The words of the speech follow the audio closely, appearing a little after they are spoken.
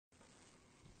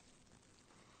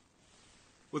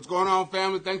What's going on,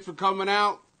 family? Thanks for coming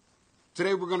out.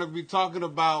 Today we're going to be talking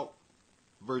about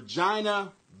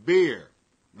Vagina beer.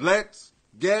 Let's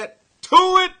get to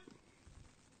it.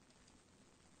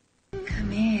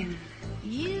 Come in,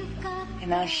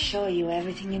 and I'll show you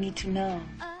everything you need to know.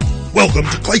 Welcome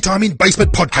to Playtime in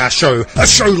Basement Podcast Show, a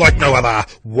show like no other.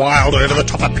 Wild,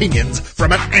 over-the-top opinions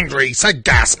from an angry,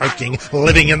 cigar-smoking,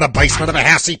 living in the basement of a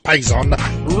house he pays on,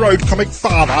 road comic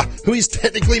father who is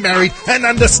technically married and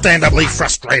understandably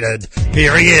frustrated.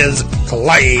 Here he is,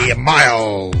 Clay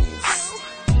Miles.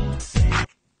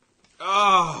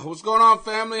 What's going on,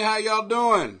 family? How y'all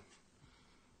doing?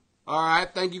 All right,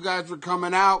 thank you guys for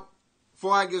coming out.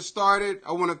 Before I get started,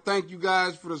 I want to thank you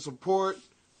guys for the support.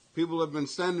 People have been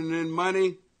sending in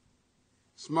money,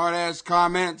 smart-ass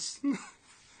comments.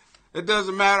 It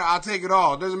doesn't matter. I'll take it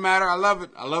all. It doesn't matter. I love it.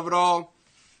 I love it all.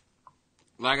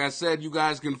 Like I said, you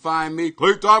guys can find me.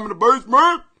 Playtime in the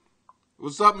Basement.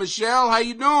 What's up, Michelle? How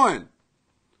you doing?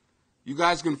 You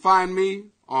guys can find me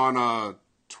on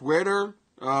Twitter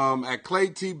at Clay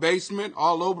T Basement,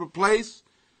 all over the place.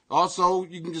 Also,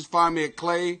 you can just find me at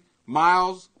Clay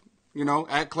Miles,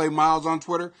 at Clay Miles on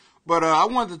Twitter. But I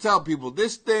wanted to tell people,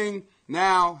 this thing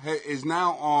now is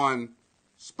now on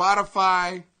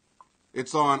Spotify.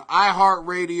 It's on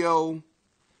iHeartRadio.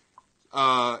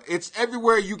 It's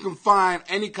everywhere you can find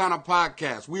any kind of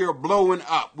podcast. We are blowing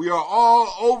up. We are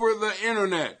all over the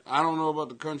internet. I don't know about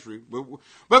the country, but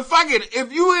fuck it.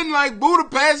 If you in like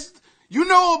Budapest, you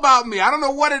know about me. I don't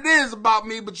know what it is about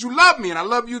me, but you love me and I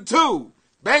love you too.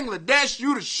 Bangladesh,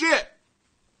 you the shit.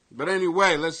 But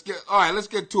anyway, let's get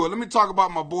to it. Let me talk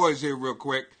about my boys here real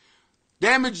quick.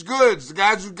 Damaged Goods, the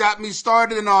guys who got me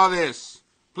started in all this.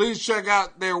 Please check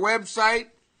out their website.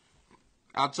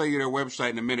 I'll tell you their website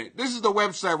in a minute. This is the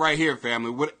website right here,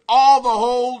 family, with all the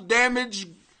whole Damaged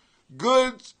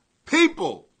Goods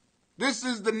people. This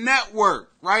is the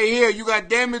network right here. You got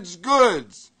Damaged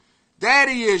Goods,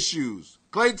 Daddy Issues,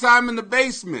 Playtime in the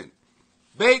Basement,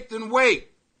 Baked and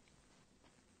Wait,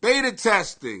 Beta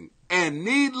Testing, and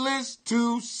Needless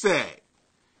to Say.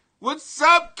 What's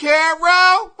up,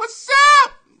 Carol? What's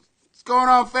up? What's going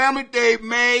on, family? Dave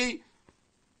May,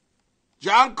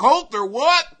 John Coulter,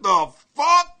 what the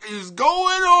fuck is going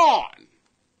on?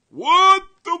 What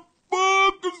the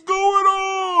fuck is going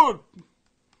on?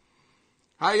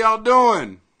 How y'all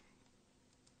doing?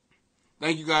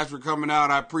 Thank you guys for coming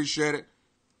out. I appreciate it.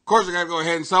 Of course, I gotta go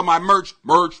ahead and sell my merch.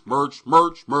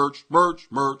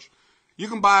 You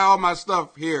can buy all my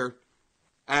stuff here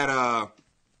at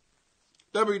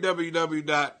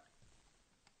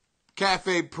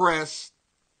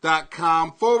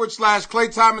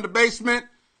www.cafepress.com/Playtime in the Basement.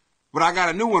 But I got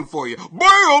a new one for you.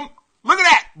 Boom! Look at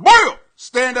that! Boom!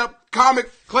 Stand-up comic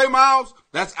Clay Miles.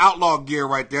 That's outlaw gear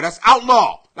right there. That's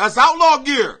outlaw. That's outlaw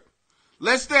gear.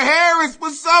 Lester Harris,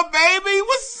 what's up, baby?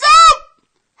 What's up?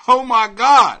 Oh my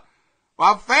God.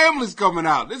 My family's coming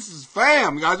out. This is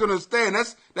fam. You guys understand?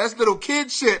 That's little kid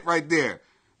shit right there.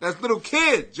 That's little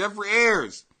kid. Jeffrey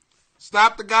Ayers.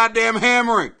 Stop the goddamn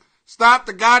hammering. Stop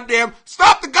the hammering.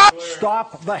 Stop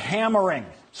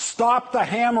the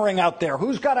hammering out there.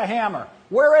 Who's got a hammer?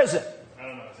 Where is it? I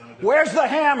don't know. Where's the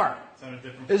hammer?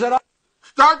 Is it up?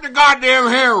 Start the goddamn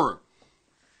hammer.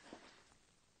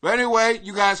 But anyway,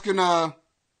 you guys can, if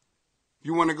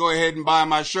you want to go ahead and buy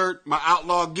my shirt, my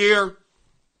outlaw gear,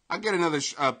 I'll get another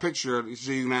picture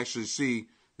so you can actually see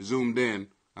zoomed in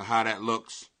how that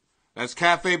looks. That's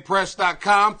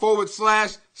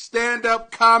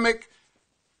cafepress.com/stand-up comic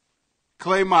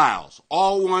Clay Miles.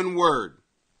 All one word.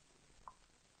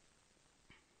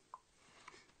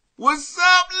 What's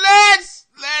up, Les?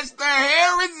 Lester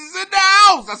Harris is in the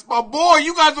house. That's my boy.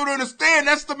 You guys don't understand.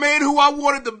 That's the man who I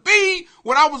wanted to be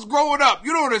when I was growing up.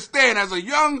 You don't understand. As a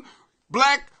young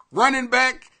black running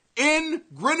back in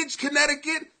Greenwich,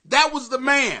 Connecticut, that was the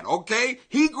man, okay?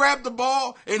 He grabbed the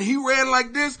ball and he ran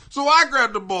like this, so I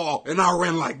grabbed the ball and I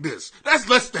ran like this. That's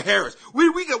Lester Harris.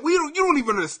 You don't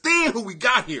even understand who we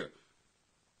got here.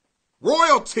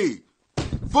 Royalty.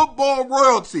 Football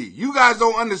royalty. You guys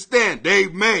don't understand.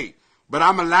 Dave May. But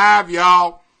I'm alive,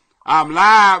 y'all. I'm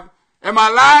live. Am I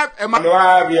live? I'm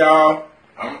live, y'all.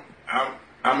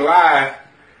 I'm live.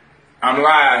 I'm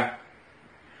live.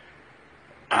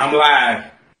 I'm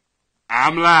live.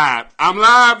 I'm live. I'm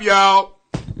live, y'all.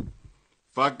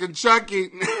 Fucking Chucky.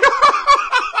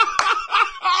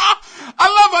 I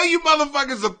love how you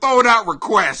motherfuckers are throwing out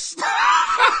requests.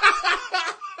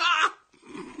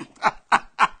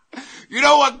 You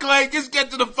know what, Clay? Just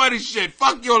get to the funny shit.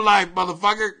 Fuck your life,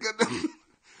 motherfucker.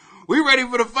 We ready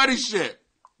for the funny shit.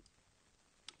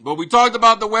 But we talked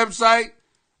about the website.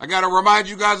 I got to remind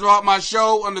you guys about my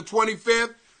show on the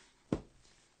 25th.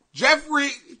 Jeffrey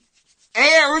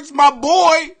Ayers, my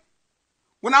boy,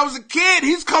 when I was a kid,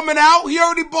 he's coming out. He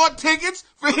already bought tickets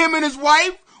for him and his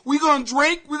wife. We gonna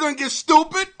drink. We gonna get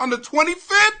stupid on the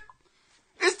 25th.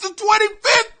 It's the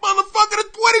 25th, motherfucker, the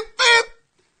 25th.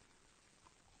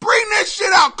 Bring that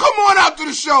shit out. Come on out to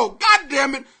the show. God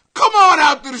damn it. Come on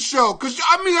out to the show. Cause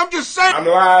I'm just saying. I'm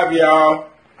live, y'all.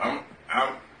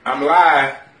 I'm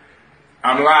live.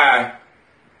 I'm live.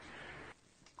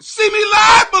 See me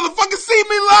live, motherfucker. See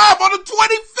me live on the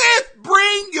 25th.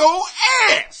 Bring your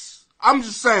ass. I'm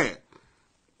just saying.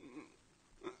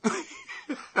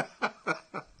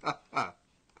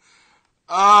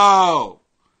 Oh.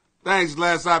 Thanks,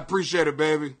 Les. I appreciate it,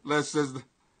 baby. Les says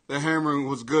the hammering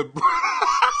was good.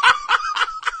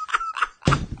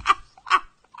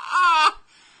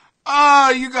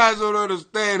 You guys don't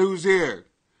understand who's here.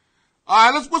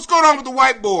 All right, what's going on with the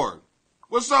whiteboard?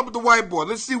 What's up with the whiteboard?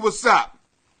 Let's see what's up.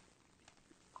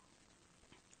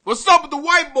 What's up with the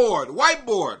whiteboard?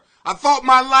 Whiteboard. I thought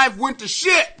my life went to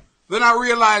shit. Then I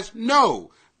realized,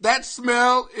 no, that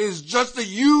smell is just a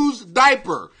used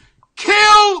diaper.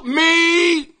 Kill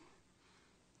me.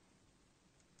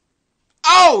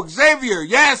 Oh, Xavier,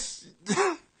 yes.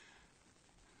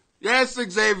 Yes,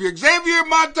 Xavier. Xavier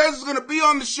Montez is going to be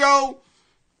on the show.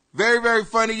 Very, very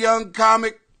funny young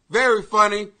comic. Very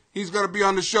funny. He's going to be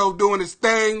on the show doing his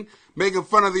thing, making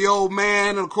fun of the old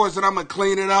man. And, of course, then I'm going to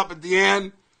clean it up at the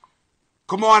end.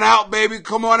 Come on out, baby.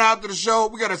 Come on out to the show.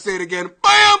 We got to say it again.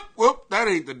 Bam! Whoop, that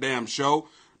ain't the damn show.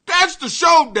 That's the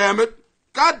show, damn it.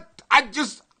 God, I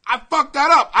fucked that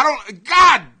up.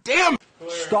 God damn it.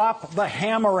 Stop the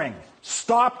hammering.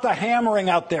 Stop the hammering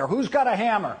out there. Who's got a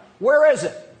hammer? Where is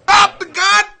it? Stop the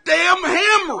goddamn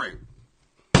hammering.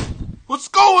 What's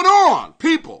going on,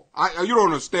 people? You don't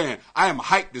understand. I am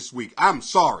hyped this week. I'm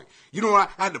sorry. You know what?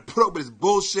 I had to put up with this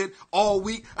bullshit all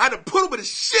week. I had to put up with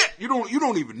this shit. You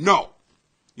don't even know.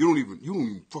 You don't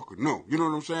even fucking know. You know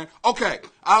what I'm saying? Okay.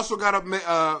 I also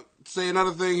gotta say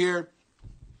another thing here.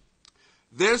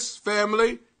 This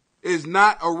family is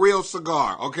not a real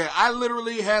cigar, okay? I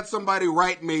literally had somebody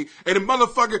write me, and the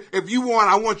motherfucker, if you want,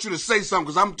 I want you to say something,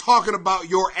 because I'm talking about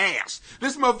your ass.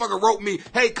 This motherfucker wrote me,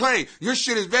 hey, Clay, your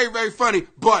shit is very, very funny,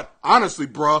 but honestly,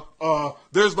 bruh,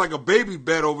 there's like a baby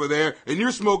bed over there, and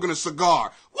you're smoking a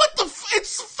cigar. What the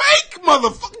it's fake,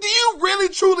 motherfucker. Do you really,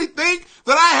 truly think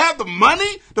that I have the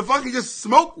money to fucking just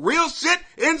smoke real shit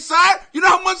inside? You know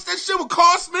how much that shit would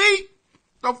cost me?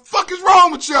 The fuck is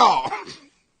wrong with y'all?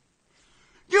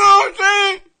 You know what I'm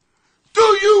saying? Do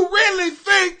you really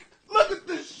think? Look at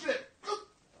this shit.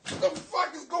 What the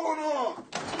fuck is going on?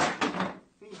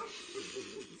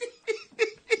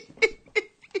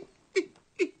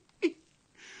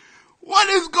 What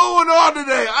is going on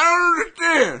today? I don't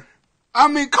understand. I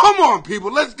mean, come on,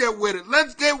 people. Let's get with it.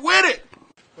 Let's get with it.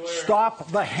 Stop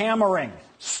the hammering.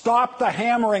 Stop the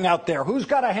hammering out there. Who's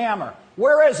got a hammer?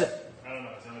 Where is it? I don't know.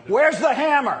 Where's the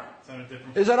hammer?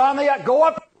 Is it on the... Go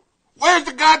up. Where's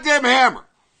the goddamn hammer?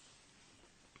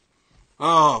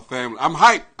 Oh, family. I'm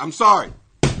hyped. I'm sorry.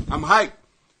 I'm hyped.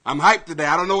 I'm hyped today.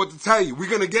 I don't know what to tell you. We're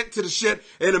going to get to the shit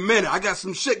in a minute. I got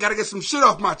some shit. Got to get some shit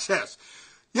off my chest.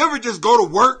 You ever just go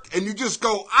to work and you just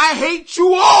go, I hate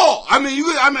you all? I mean,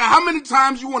 how many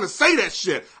times you want to say that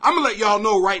shit? I'm going to let y'all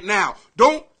know right now.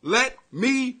 Don't let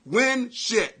me win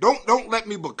shit. Don't let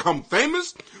me become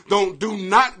famous. Do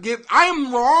not give. I am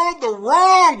the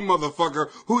wrong motherfucker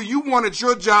who you wanted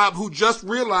your job, who just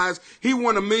realized he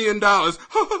won $1 million.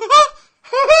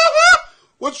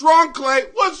 What's wrong, Clay?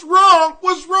 What's wrong?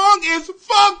 What's wrong is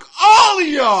fuck all of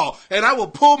y'all. And I will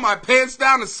pull my pants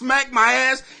down and smack my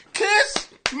ass, kiss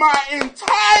my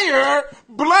entire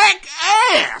black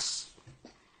ass.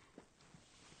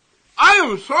 I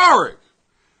am sorry.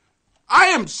 I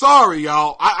am sorry,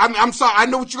 y'all. I'm sorry. I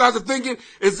know what you guys are thinking.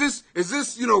 Is this,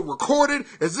 recorded?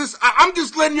 Is this, I'm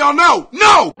just letting y'all know.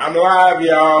 No! I'm live,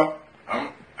 y'all.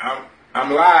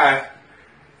 I'm live.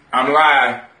 I'm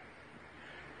live.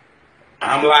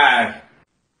 I'm live.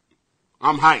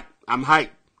 I'm hyped. I'm hyped.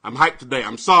 I'm hyped today.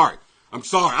 I'm sorry.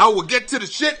 I will get to the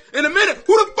shit in a minute.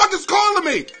 Who the fuck is calling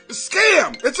me? A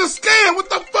scam. It's a scam. What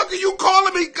the fuck are you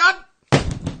calling me? God.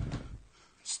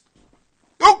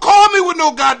 Don't call me with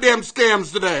no goddamn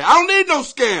scams today. I don't need no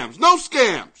scams. No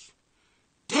scams.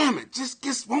 Damn it.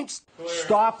 Just won't.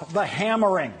 Stop the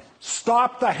hammering.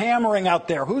 Stop the hammering out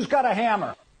there. Who's got a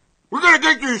hammer? We're going to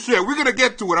get to your shit. We're going to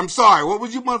get to it. I'm sorry. What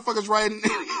was you motherfuckers writing?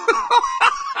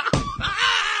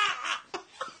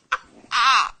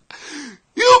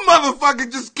 You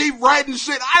motherfuckers just keep writing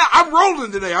shit. I'm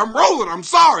rolling today. I'm rolling. I'm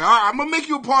sorry. All right, I'm going to make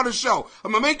you a part of the show.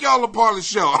 I'm going to make y'all a part of the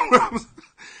show.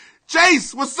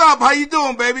 Chase, what's up? How you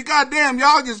doing, baby? Goddamn,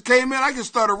 y'all just came in. I just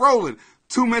started rolling.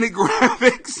 Too many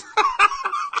graphics.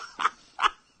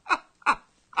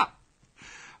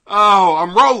 Oh,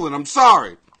 I'm rolling. I'm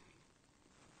sorry.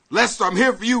 Lester, I'm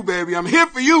here for you, baby. I'm here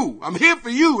for you. I'm here for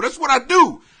you. That's what I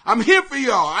do. I'm here for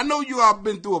y'all. I know you all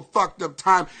been through a fucked up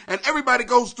time, and everybody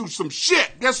goes through some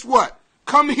shit. Guess what?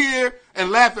 Come here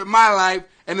and laugh at my life,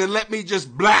 and then let me just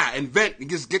blah and vent and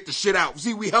just get the shit out.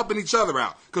 See, we helping each other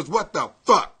out. Because what the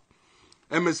fuck?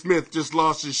 Emmett Smith just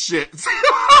lost his shit.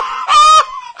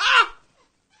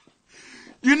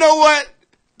 You know what?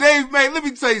 Dave, man, let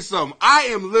me tell you something. I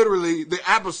am literally the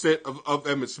opposite of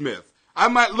Emmett Smith. I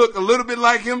might look a little bit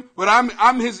like him, but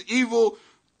I'm his evil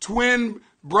twin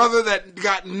brother that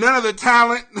got none of the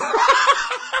talent.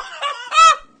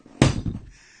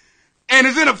 And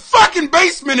is in a fucking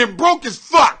basement and broke as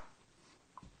fuck.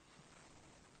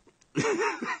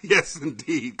 Yes,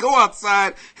 indeed. Go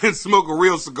outside and smoke a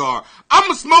real cigar. I'm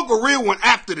going to smoke a real one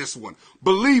after this one.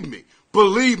 Believe me.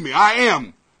 Believe me, I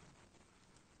am.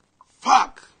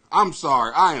 Fuck. I'm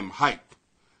sorry. I am hyped.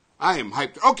 I am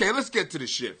hyped. Okay, let's get to the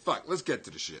shit. Fuck, let's get to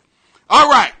the shit. All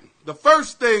right. The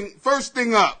first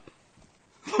thing up.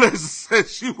 Let's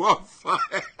set you on fire.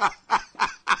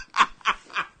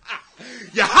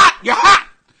 You're hot. You're hot.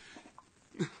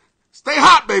 Stay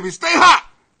hot, baby. Stay hot.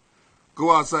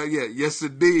 Go outside. Yeah, yes,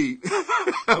 indeed.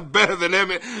 Better than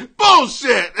Emmett.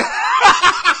 Bullshit.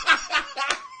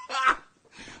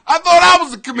 I thought I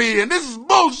was a comedian. This is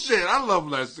bullshit. I love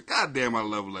Lester. God damn, I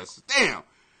love Lester. Damn.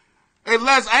 Hey,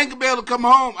 Les, I ain't gonna be able to come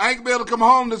home. I ain't gonna be able to come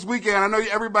home this weekend. I know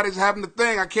everybody's having the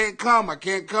thing. I can't come.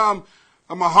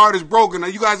 My heart is broken. Now,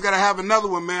 you guys gotta have another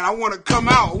one, man. I want to come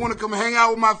out. I want to come hang out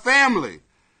with my family.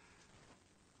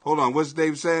 Hold on. What's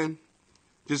Dave saying?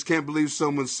 Just can't believe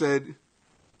someone said,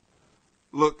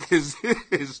 look, his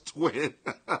twin.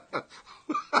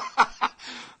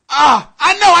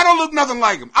 I know I don't look nothing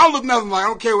like him. I don't look nothing like him. I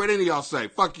don't care what any of y'all say.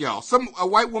 Fuck y'all. A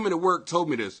white woman at work told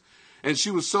me this, and she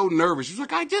was so nervous. She was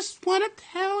like, I just want to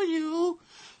tell you,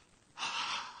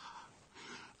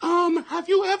 have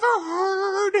you ever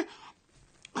heard,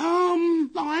 I'm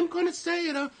going to say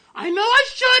it, I know I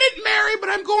shouldn't, Mary, but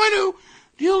I'm going to,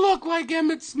 do you look like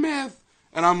Emmett Smith?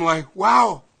 And I'm like,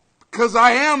 wow, because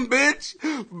I am, bitch.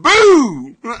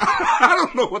 Boo! I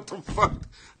don't know what the fuck.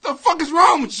 The fuck is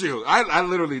wrong with you? I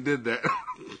literally did that.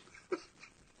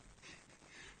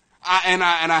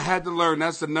 I had to learn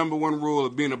that's the number one rule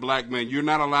of being a black man. You're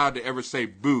not allowed to ever say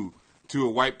boo to a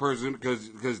white person because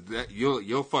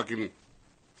you'll fucking,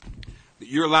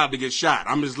 you're allowed to get shot.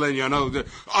 I'm just letting y'all know that,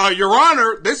 Your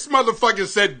Honor, this motherfucker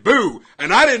said boo,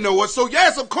 and I didn't know what. So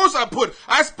yes, of course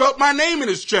I spelt my name in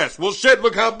his chest. Well, shit,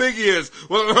 look how big he is.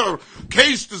 Well,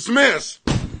 case dismissed.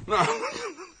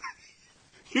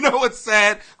 You know what's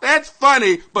sad? That's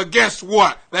funny, but guess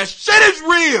what? That shit is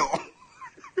real.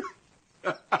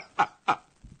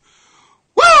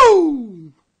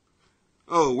 Woo!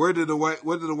 Oh, what did the white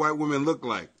woman look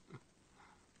like?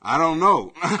 I don't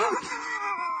know.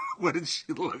 What did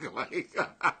she look like?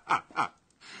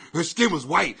 Her skin was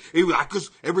white.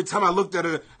 Every time I looked at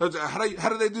her, how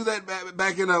did they do that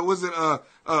back in, God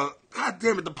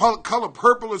damn it, the color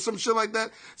purple or some shit like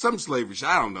that? Some slavery shit.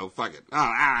 I don't know. Fuck it.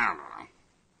 I don't know.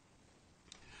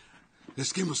 The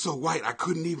skin was so white, I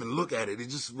couldn't even look at it. It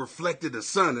just reflected the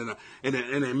sun, and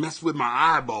it messed with my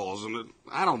eyeballs. And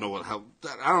I don't know I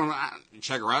don't know.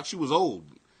 Check her out. She was old.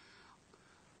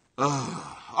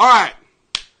 All right.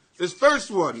 This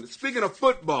first one, speaking of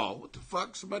football, what the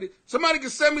fuck? Somebody can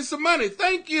send me some money.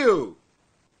 Thank you.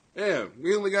 Yeah,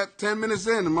 we only got 10 minutes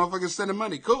in. The motherfucker's sending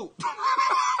money. Cool.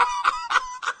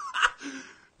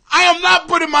 I am not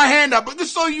putting my hand up, but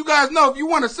just so you guys know, if you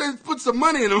want to put some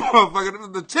money in the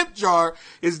motherfucker, the tip jar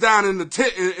is down in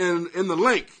the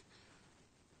link.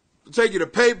 It'll take you to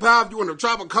PayPal if you want to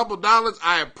drop a couple dollars.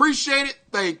 I appreciate it.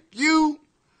 Thank you.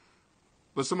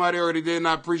 But somebody already did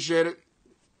not appreciate it.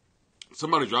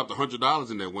 Somebody dropped $100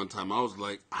 in there one time. I was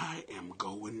like, I am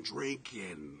going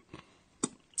drinking.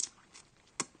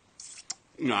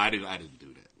 No, I didn't do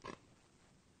that.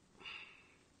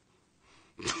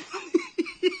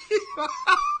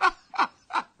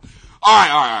 All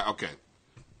right, okay.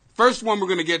 First one we're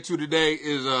going to get to today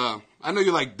is, I know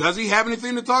you're like, does he have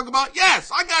anything to talk about?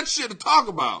 Yes, I got shit to talk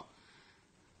about.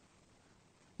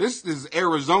 This is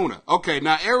Arizona. Okay,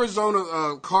 now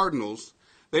Arizona Cardinals,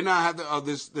 they now have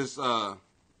this, I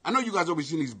know you guys always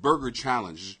seen these burger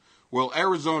challenges. Well,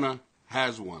 Arizona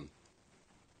has one.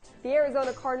 The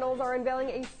Arizona Cardinals are unveiling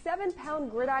a 7-pound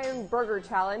gridiron burger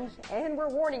challenge, and we're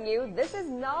warning you, this is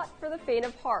not for the faint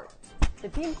of heart. The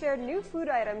team shared new food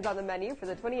items on the menu for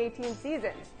the 2018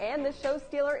 season, and the show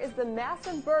stealer is the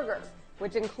massive burger,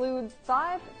 which includes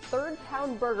 5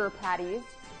 third-pound burger patties,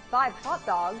 5 hot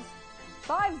dogs,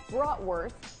 5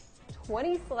 bratwursts,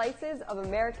 20 slices of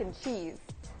American cheese,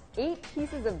 8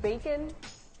 pieces of bacon,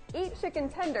 8 chicken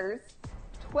tenders,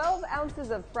 12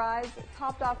 ounces of fries,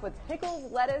 topped off with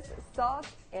pickles, lettuce, sauce,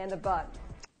 and a bun.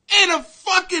 And a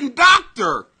fucking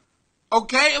doctor,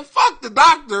 okay? And fuck the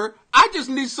doctor. I just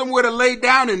need somewhere to lay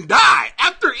down and die.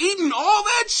 After eating all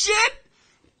that shit?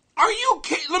 Are you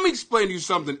kidding? Let me explain to you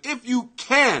something. If you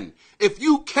can,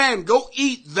 go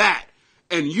eat that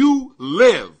and you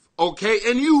live, okay?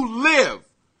 And you live,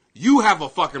 you have a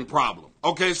fucking problem,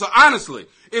 okay? So honestly,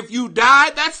 if you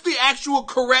die, that's the actual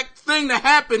correct thing to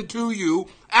happen to you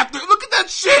after, look at that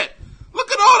shit.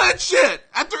 Look at all that shit.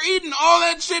 After eating all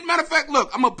that shit, matter of fact,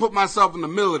 look, I'm going to put myself in the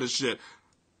middle of this shit.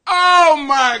 Oh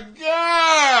my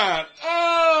God.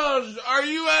 Oh, are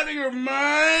you out of your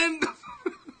mind?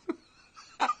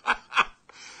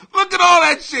 Look at all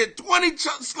that shit. 20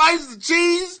 slices of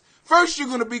cheese. First, you're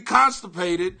going to be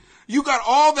constipated. You got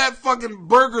all that fucking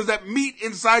burgers, that meat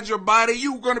inside your body.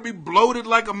 You're going to be bloated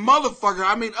like a motherfucker.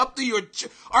 I mean, up to your...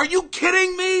 Are you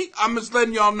kidding me? I'm just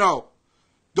letting y'all know.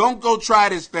 Don't go try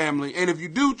this, family. And if you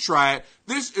do try it,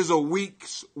 this is a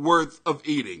week's worth of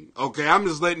eating. Okay? I'm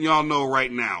just letting y'all know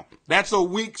right now. That's a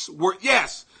week's worth.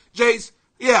 Yes. Jace,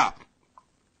 yeah.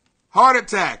 Heart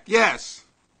attack. Yes.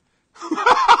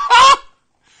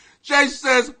 Jace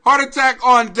says, heart attack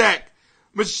on deck.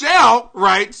 Michelle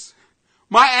writes,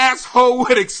 my asshole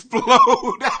would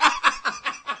explode.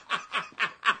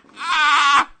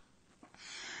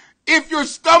 If your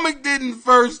stomach didn't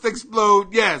first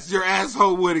explode, yes, your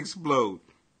asshole would explode.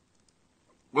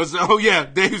 Oh yeah,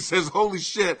 Dave says, holy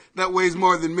shit, that weighs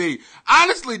more than me.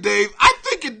 Honestly, Dave, I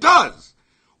think it does.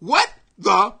 What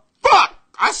the fuck?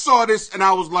 I saw this and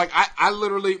I was like, I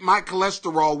literally, my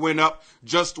cholesterol went up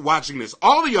just watching this.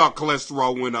 All of y'all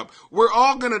cholesterol went up. We're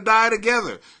all going to die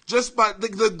together. Just by the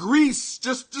grease,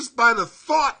 just by the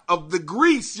thought of the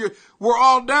grease, we're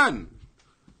all done.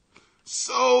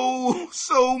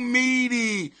 So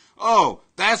meaty. Oh,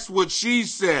 that's what she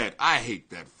said. I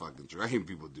hate that fucking joke. I hate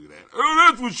people do that. Oh,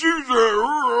 that's what she said.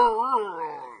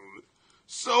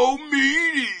 So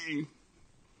meaty.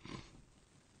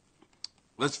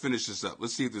 Let's finish this up.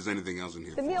 Let's see if there's anything else in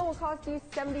here. The meal will cost you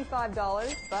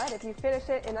 $75, but if you finish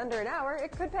it in under an hour,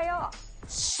 it could pay off.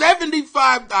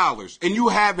 $75, and you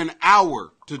have an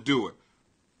hour to do it.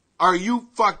 Are you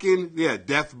fucking, yeah,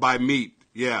 death by meat.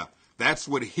 Yeah, that's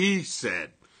what he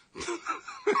said.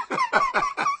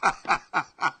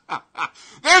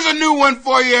 There's a new one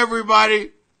for you,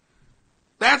 everybody.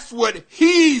 That's what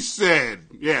he said.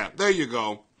 Yeah, there you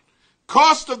go.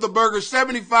 Cost of the burger,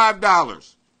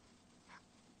 $75.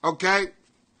 Okay?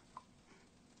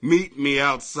 Meet me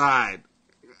outside.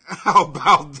 How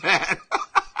about that?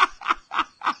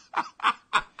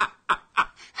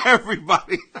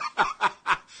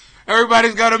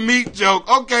 Everybody's got a meat joke.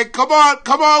 Okay, come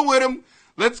on with him.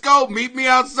 Let's go. Meet me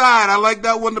outside. I like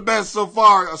that one the best so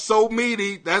far. So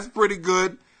meaty. That's pretty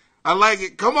good. I like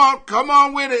it. Come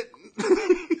on with it.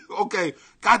 Okay.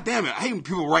 God damn it. I hate when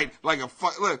people write like a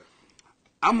fuck. Look,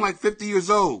 I'm like 50 years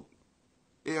old.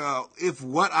 If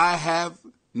what I have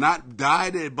not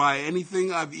died by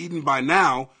anything I've eaten by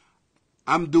now,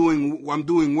 I'm doing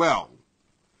well.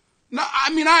 No, I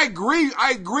mean, I agree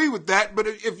with that, but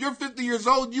if you're 50 years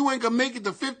old, you ain't gonna make it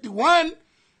to 51.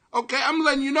 Okay, I'm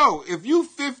letting you know, if you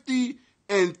 50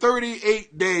 and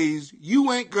 38 days,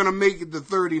 you ain't gonna make it to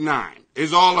 39.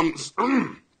 Is all I'm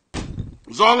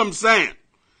saying.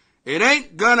 It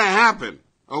ain't gonna happen,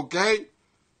 okay?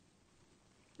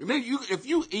 If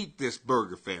you eat this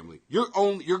burger, family,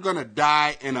 you're gonna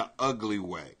die in an ugly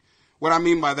way. What I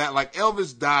mean by that, like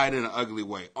Elvis died in an ugly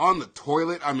way. On the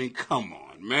toilet, I mean, come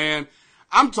on, man.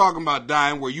 I'm talking about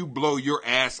dying where you blow your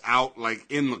ass out like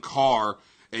in the car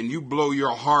and you blow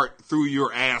your heart through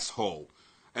your asshole.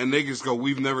 And they just go,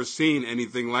 we've never seen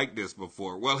anything like this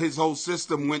before. Well, his whole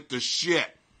system went to shit.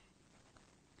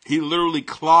 He literally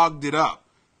clogged it up.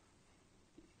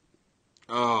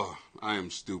 Oh, I am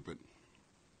stupid.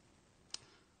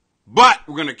 But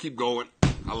we're going to keep going.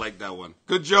 I like that one.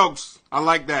 Good jokes. I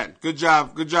like that. Good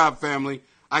job. Good job, family.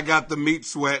 I got the meat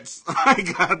sweats.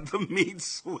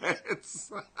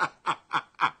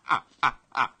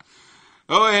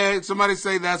 Go ahead. Somebody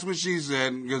say that's what she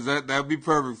said, because that would be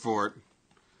perfect for it.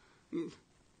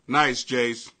 Nice,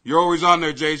 Jace. You're always on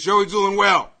there, Jace. You're always doing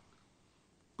well.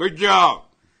 Good job.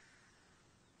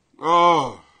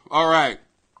 Oh, all right.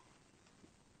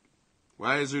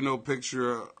 Why is there no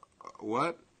picture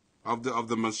of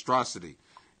the monstrosity?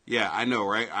 Yeah, I know,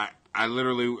 right? I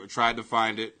literally tried to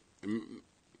find it, and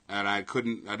I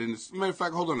didn't. Matter of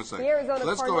fact, hold on a second.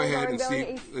 Let's go ahead and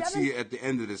see. Let's see at the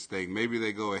end of this thing. Maybe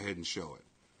they go ahead and show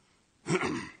it.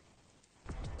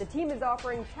 The team is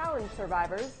offering challenge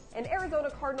survivors an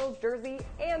Arizona Cardinals jersey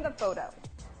and a photo.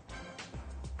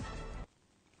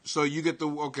 So you get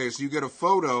so you get a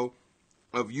photo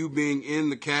of you being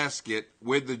in the casket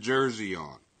with the jersey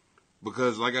on.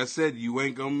 Because like I said, you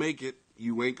ain't gonna make it.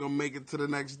 You ain't gonna make it to the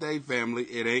next day, family.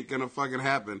 It ain't gonna fucking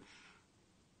happen.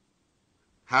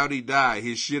 How'd he die?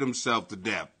 He shit himself to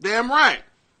death. Damn right.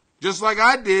 Just like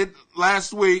I did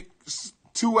last week,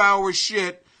 2 hour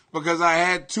shit because I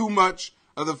had too much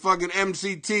of the fucking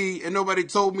MCT and nobody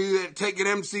told me that taking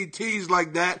MCTs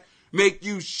like that make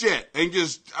you shit. And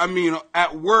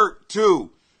at work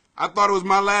too. I thought it was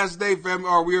my last day, family.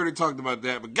 Or we already talked about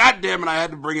that. But goddamn it, I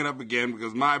had to bring it up again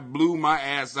because I blew my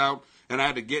ass out and I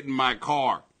had to get in my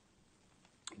car.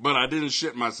 But I didn't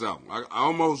shit myself. I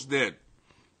almost did.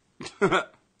 All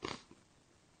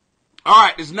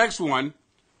right, this next one,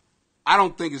 I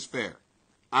don't think it's fair.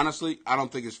 Honestly, I don't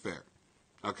think it's fair.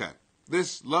 Okay.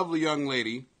 This lovely young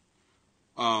lady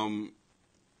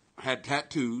had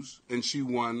tattoos, and she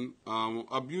won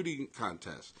a beauty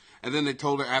contest. And then they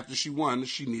told her after she won,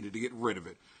 she needed to get rid of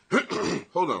it.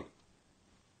 Hold on.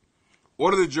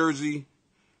 Order the jersey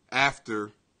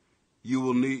after you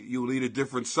will need a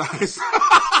different size.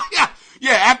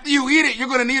 yeah, after you eat it, you're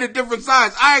going to need a different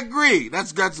size. I agree.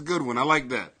 That's a good one. I like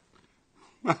that.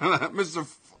 Mr.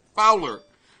 Fowler.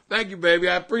 Thank you, baby.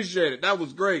 I appreciate it. That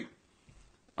was great.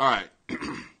 All right.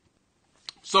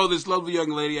 So this lovely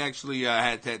young lady actually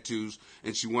had tattoos,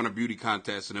 and she won a beauty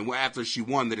contest. And then after she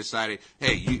won, they decided,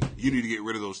 hey, you need to get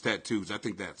rid of those tattoos. I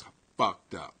think that's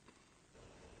fucked up.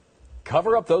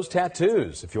 Cover up those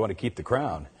tattoos if you want to keep the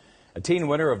crown. A teen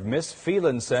winner of Miss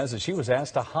Phelan says that she was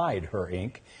asked to hide her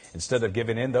ink. Instead of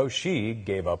giving in, though, she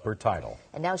gave up her title.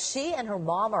 And now she and her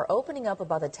mom are opening up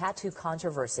about the tattoo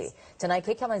controversy. Tonight,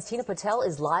 KCAL's Tina Patel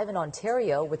is live in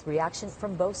Ontario with reaction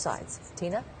from both sides.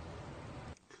 Tina?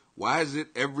 Why is it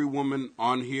every woman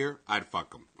on here, I'd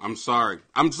fuck them? I'm sorry.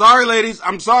 I'm sorry, ladies.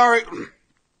 I'm sorry.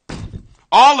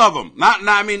 All of them.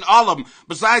 All of them.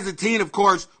 Besides the teen, of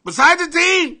course. Besides the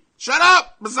teen. Shut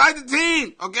up. Besides the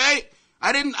teen. Okay?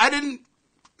 I didn't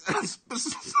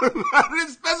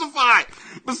specify.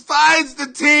 Besides the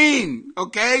teen.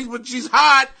 Okay? But she's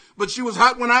hot. But she was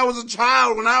hot when I was a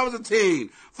child, when I was a teen.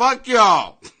 Fuck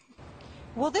y'all.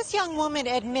 Well, this young woman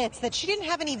admits that she didn't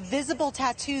have any visible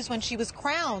tattoos when she was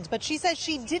crowned, but she says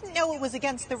she didn't know it was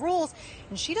against the rules,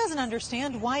 and she doesn't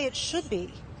understand why it should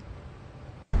be.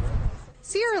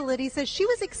 Sierra Liddy says she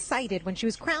was excited when she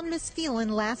was crowned Miss Phelan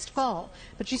last fall,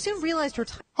 but she soon realized her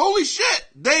time. Holy shit!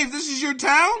 Dave, this is your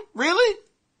town? Really?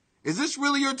 Is this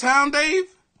really your town, Dave?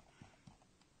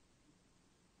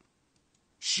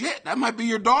 Shit, that might be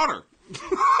your daughter.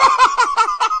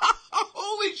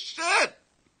 Holy shit!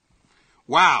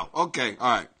 Wow. Okay. All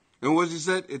right. And what you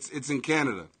said? It's in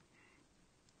Canada.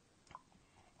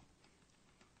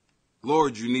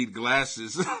 Lord, you need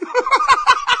glasses.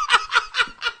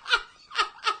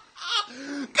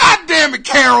 God damn it,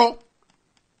 Carol.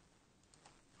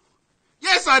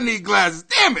 Yes, I need glasses.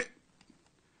 Damn it.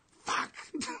 Fuck.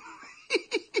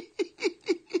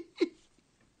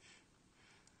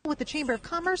 With the Chamber of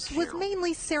Commerce was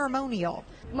mainly ceremonial.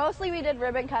 Mostly we did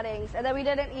ribbon cuttings, and then we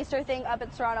did an Easter thing up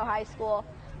at Toronto High School,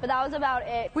 but that was about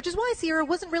it. Which is why Sierra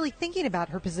wasn't really thinking about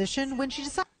her position when she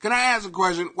decided. Can I ask a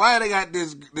question? Why they got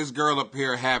this girl up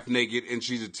here half naked and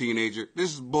she's a teenager?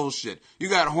 This is bullshit. You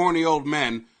got horny old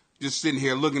men just sitting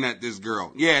here looking at this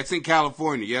girl. Yeah, it's in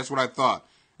California. Yeah, that's what I thought.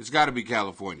 It's got to be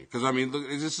California. Because, look,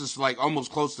 this is like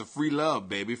almost close to free love,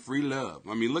 baby. Free love.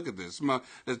 Look at this. You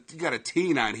got a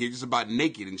teen out here just about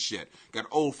naked and shit. Got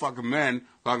old fucking men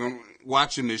fucking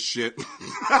watching this shit.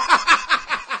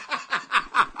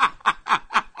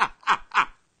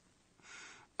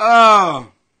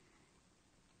 Oh.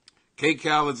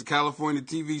 KCAL is a California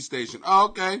TV station. Oh,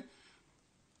 okay.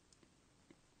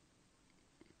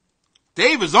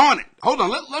 Dave is on it. Hold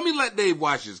on, let me let Dave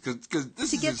watch this because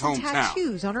this is his hometown. To get some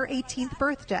tattoos on her 18th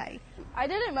birthday. I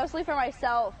did it mostly for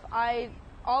myself.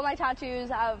 All my tattoos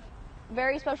have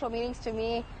very special meanings to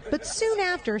me. But soon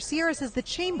after, Sierra says the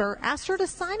chamber asked her to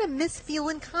sign a Miss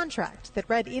Phelan contract that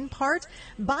read in part,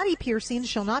 body piercings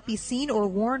shall not be seen or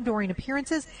worn during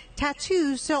appearances.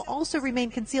 Tattoos shall also remain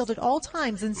concealed at all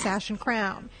times in sash and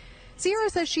crown. Sierra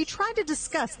says she tried to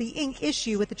discuss the ink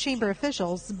issue with the chamber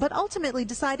officials, but ultimately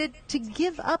decided to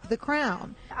give up the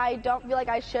crown. I don't feel like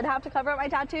I should have to cover up my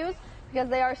tattoos because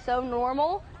they are so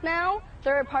normal now.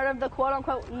 They're a part of the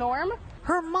quote-unquote norm.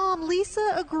 Her mom,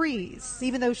 Lisa, agrees.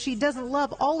 Even though she doesn't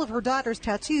love all of her daughter's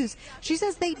tattoos, she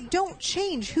says they don't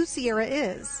change who Sierra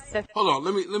is. Hold on,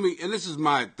 let me, and this is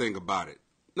my thing about it.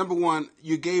 Number one,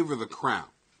 you gave her the crown,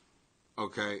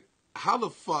 okay? How the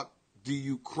fuck do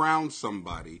you crown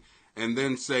somebody and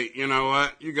then say, you know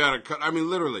what, you gotta cut? I mean,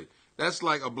 literally, that's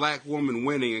like a black woman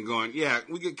winning and going, yeah,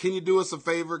 can you do us a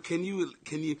favor? Can you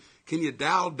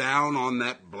dial down on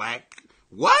that black?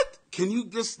 What? Can you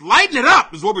just lighten it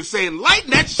up? Is what we're saying.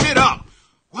 Lighten that shit up.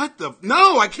 What the?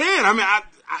 No, I can't. I mean,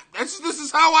 this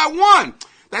is how I won.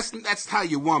 That's how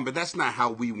you won, but that's not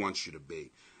how we want you to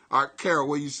be. All right, Carol,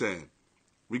 what are you saying?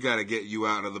 We got to get you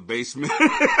out of the basement.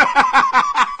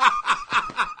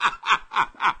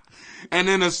 And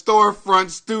in a storefront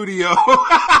studio.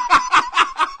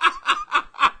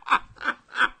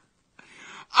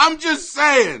 I'm just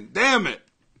saying, damn it.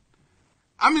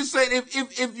 I'm just saying,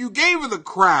 if you gave her the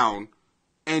crown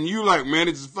and you like,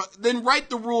 man, then write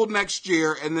the rule next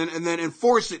year and then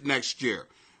enforce it next year.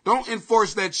 Don't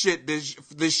enforce that shit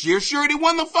this year. She already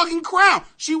won the fucking crown.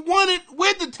 She won it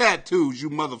with the tattoos, you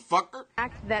motherfucker. The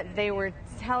fact that they were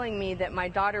telling me that my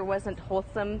daughter wasn't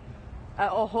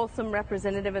a wholesome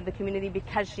representative of the community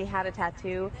because she had a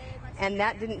tattoo, and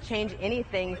that didn't change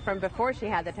anything from before she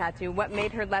had the tattoo. What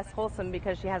made her less wholesome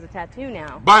because she has a tattoo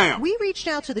now? Bam! We reached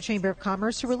out to the Chamber of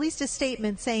Commerce, who released a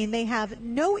statement saying they have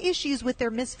no issues with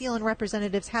their Miss Phelan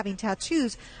representatives having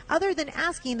tattoos, other than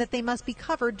asking that they must be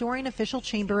covered during official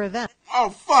chamber events. Oh,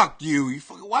 fuck you.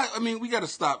 Why? I mean, we got to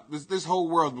stop. This whole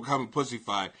world's becoming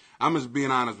pussified. I'm just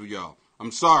being honest with y'all.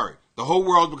 I'm sorry. The whole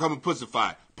world's becoming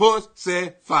pussified.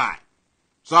 Pussified.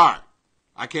 Sorry.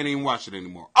 I can't even watch it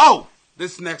anymore. Oh,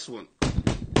 this next one.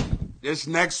 This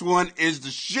next one is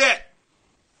the shit.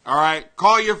 All right?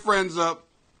 Call your friends up.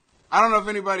 I don't know if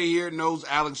anybody here knows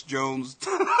Alex Jones.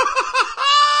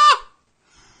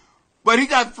 But he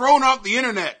got thrown off the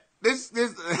internet. This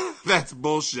that's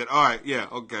bullshit. All right, yeah,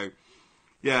 okay.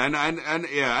 Yeah, and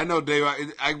I know, Dave,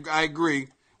 I agree.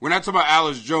 We're not talking about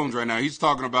Alex Jones right now. He's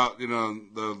talking about,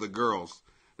 the girls.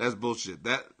 That's bullshit.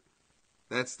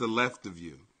 That's the left of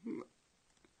you.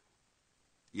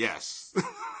 Yes.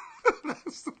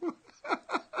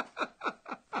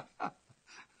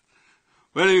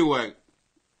 But anyway,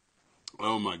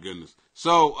 oh my goodness.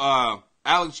 So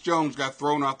Alex Jones got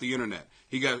thrown off the internet.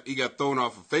 He got thrown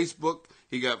off of Facebook.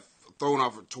 He got thrown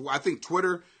off of I think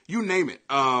Twitter. You name it.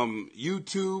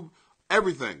 YouTube.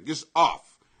 Everything. Just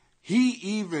off. He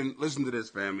even, listen to this,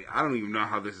 family. I don't even know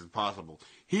how this is possible.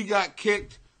 He got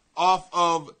kicked off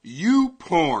of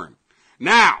YouPorn.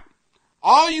 Now,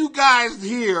 all you guys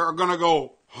here are going to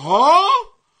go, huh?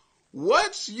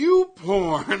 What's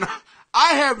YouPorn?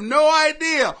 I have no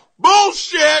idea.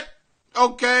 Bullshit.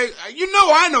 Okay. You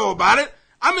know I know about it.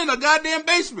 I'm in a goddamn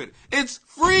basement. It's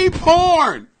free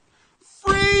porn.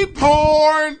 Free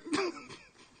porn.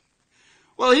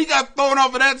 Well, he got thrown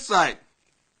off of that site.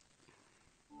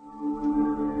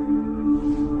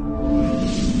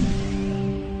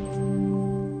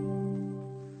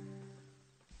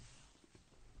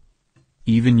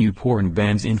 Even YouPorn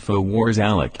bans InfoWars.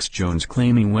 Alex Jones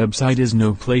claiming website is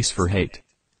no place for hate.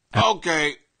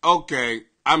 Okay.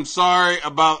 I'm sorry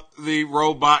about the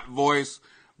robot voice,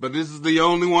 but this is the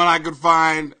only one I could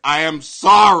find. I am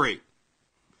sorry.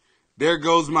 There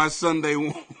goes my Sunday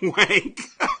wank.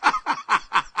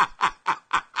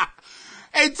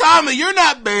 Hey, Tommy, you're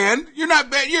not banned. You're not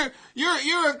banned.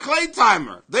 You're a clay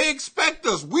timer. They expect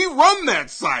us. We run that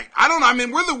site.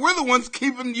 We're the ones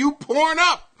keeping YouPorn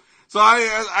up. So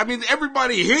I mean,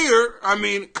 everybody here, I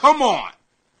mean, come on.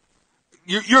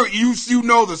 You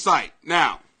know the site.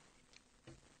 Now,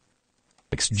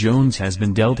 Alex Jones has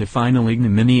been dealt a final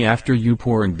ignominy after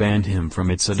YouPorn banned him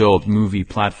from its adult movie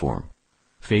platform.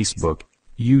 Facebook,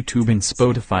 YouTube and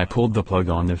Spotify pulled the plug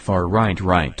on the far-right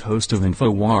host of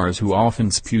InfoWars, who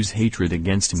often spews hatred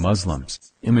against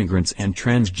Muslims, immigrants and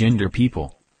transgender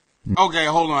people. Okay,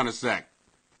 hold on a sec.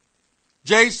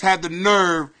 Jace had the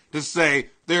nerve to say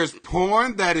there's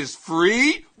porn that is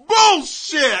free?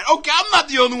 Bullshit! Okay, I'm not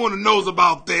the only one who knows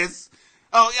about this.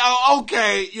 Oh,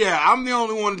 okay, yeah, I'm the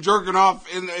only one jerking off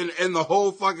in the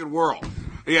whole fucking world.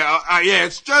 Yeah,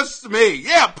 it's just me.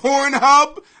 Yeah,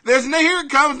 Pornhub. Here it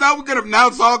comes. Now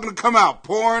it's all gonna come out.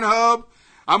 Pornhub.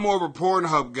 I'm more of a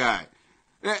Pornhub guy.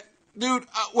 Dude,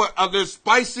 there's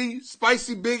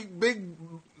spicy big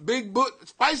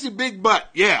butt.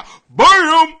 Yeah.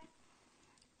 Bam!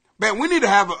 Man, we need to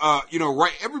have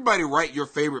everybody write your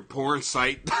favorite porn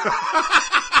site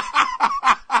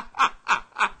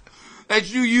that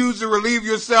you use to relieve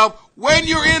yourself when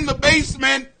you're in the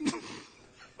basement.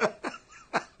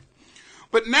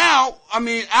 But now, I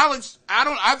mean,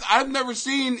 I've never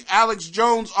seen Alex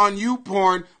Jones on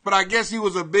YouPorn, but I guess he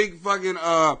was a big fucking,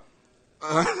 I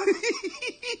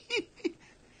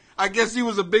guess he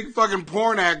was a big fucking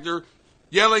porn actor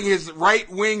yelling his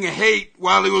right-wing hate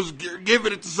while he was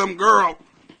giving it to some girl.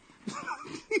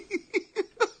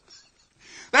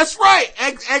 That's right.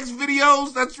 X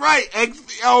videos. That's right.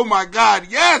 Oh my God.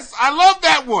 Yes. I love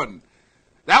that one.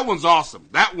 That one's awesome.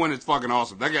 That one is fucking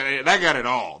awesome. That got it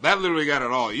all. That literally got it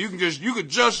all. You could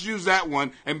just use that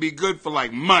one and be good for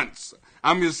like months.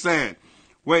 I'm just saying.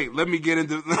 Wait, let me get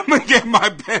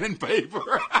my pen and paper.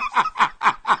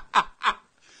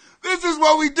 This is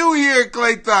what we do here at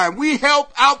Claytime. We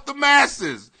help out the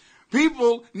masses.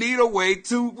 People need a way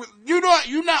to, you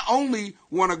not only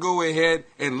want to go ahead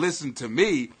and listen to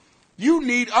me, you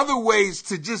need other ways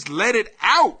to just let it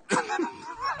out.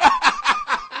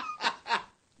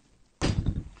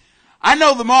 I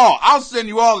know them all. I'll send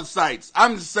you all the sites.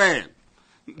 I'm just saying.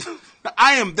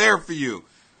 I am there for you.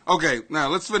 Okay, now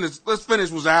let's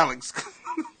finish with Alex.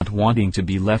 Wanting to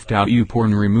be left out,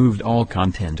 YouPorn removed all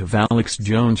content of Alex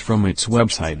Jones from its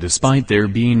website despite there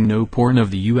being no porn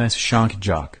of the U.S. shock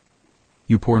jock.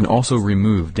 YouPorn also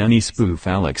removed any spoof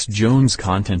Alex Jones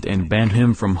content and banned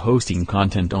him from hosting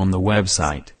content on the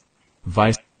website.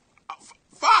 Vice.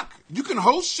 Fuck! You can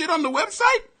host shit on the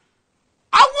website?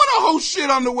 I want to host shit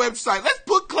on the website. Let's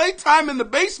put Claytime in the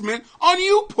basement on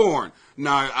YouPorn.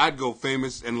 Nah, I'd go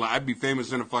famous and I'd be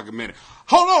famous in a fucking minute.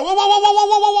 Hold on.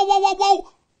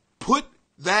 Whoa. Put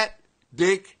that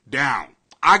dick down.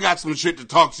 I got some shit to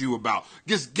talk to you about.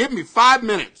 Just give me 5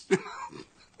 minutes.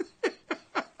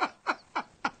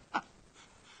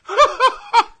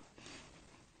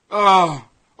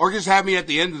 Or just have me at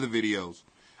the end of the videos.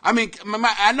 I mean,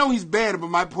 I know he's banned, but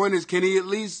my point is, can he at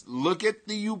least look at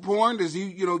the YouPorn? Does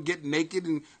he, get naked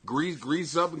and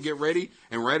grease up and get ready?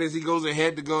 And right as he goes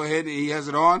ahead and he has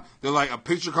it on, they're like, a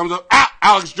picture comes up.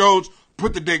 Alex Jones,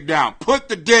 put the dick down. Put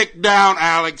the dick down,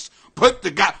 Alex. Put the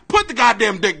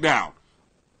goddamn dick down.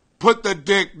 Put the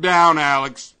dick down,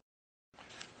 Alex.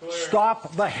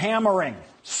 Stop the hammering.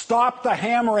 Stop the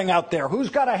hammering out there. Who's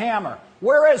got a hammer?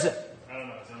 Where is it? I don't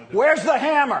know. Where's the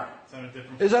hammer?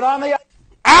 Is it on the...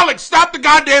 Alex, stop the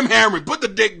goddamn hammering. Put the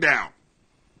dick down.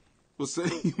 Well, say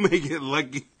you may get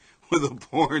lucky with a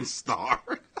porn star.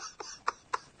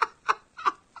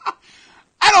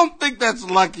 I don't think that's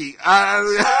lucky.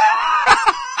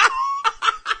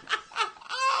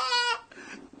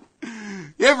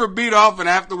 You ever beat off and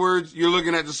afterwards you're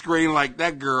looking at the screen like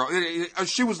that girl,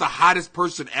 she was the hottest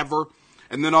person ever,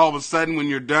 and then all of a sudden when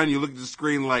you're done you look at the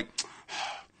screen like,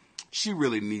 she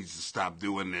really needs to stop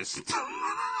doing this.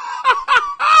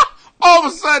 All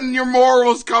of a sudden your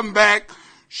morals come back.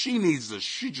 She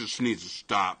just needs to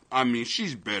stop. I mean,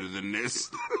 she's better than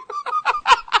this.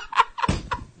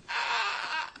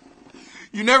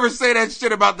 You never say that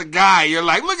shit about the guy. You're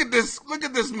like, look at this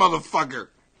motherfucker.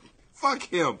 Fuck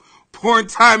him. Porn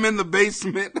time in the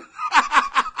basement.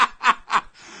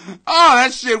 Oh,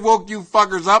 that shit woke you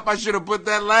fuckers up. I should have put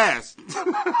that last.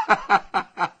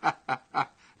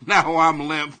 Now I'm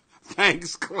limp.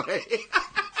 Thanks, Clay.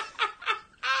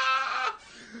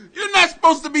 You're not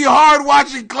supposed to be hard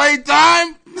watching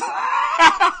Claytime.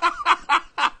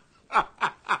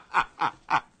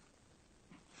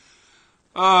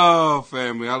 Oh,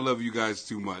 family, I love you guys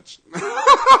too much.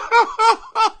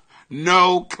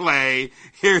 No, Clay.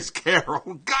 Here's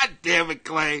Carol. God damn it,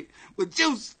 Clay. Would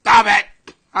you stop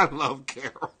it? I love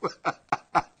Carol.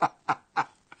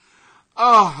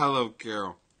 Oh, I love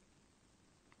Carol.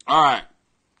 All right.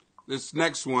 This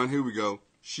next one, here we go.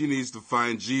 She needs to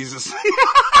find Jesus.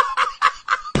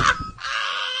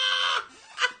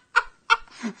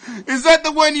 Is that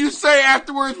the one you say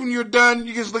afterwards when you're done?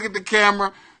 You just look at the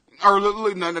camera, or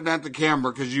look, not the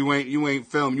camera, because you ain't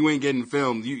filmed. You ain't getting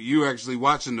filmed. You actually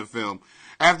watching the film.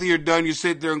 After you're done, you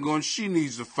sit there and going, she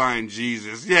needs to find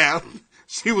Jesus. Yeah,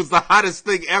 she was the hottest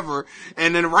thing ever.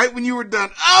 And then right when you were done,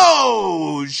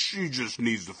 oh, she just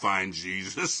needs to find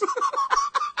Jesus.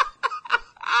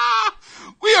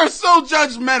 We are so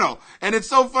judgmental, and it's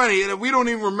so funny that we don't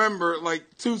even remember like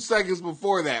 2 seconds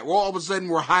before that. Well, all of a sudden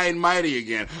we're high and mighty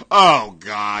again. Oh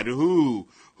God, who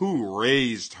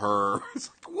raised her? It's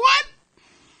like, what?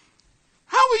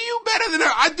 How are you better than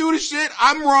her? I do the shit.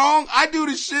 I'm wrong. I do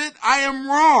the shit. I am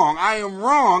wrong. I am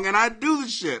wrong, and I do the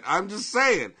shit. I'm just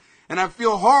saying, and I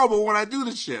feel horrible when I do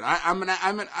the shit. I'm an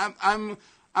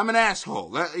asshole.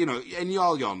 That, and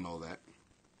y'all know that.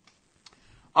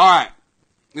 All right.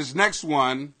 This next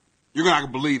one, you're not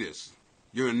going to believe this.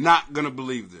 You're not going to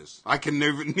believe this. I can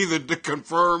neither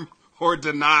confirm or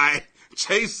deny.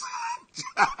 Chase,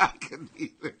 I can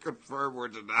neither confirm or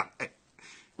deny.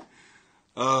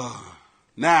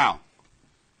 Now,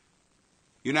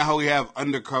 you know how we have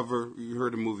Undercover? You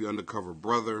heard the movie Undercover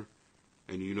Brother.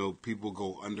 And, people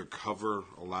go undercover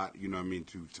a lot,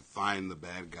 to find the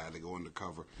bad guy. They go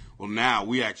undercover. Well, now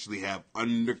we actually have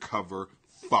undercover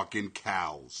fucking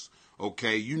cows.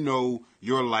 okay? You know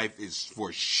your life is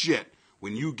for shit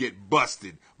when you get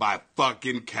busted by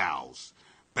fucking cows.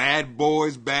 Bad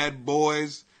boys,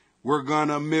 we're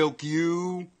gonna milk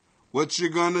you. What you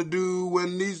gonna do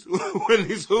when these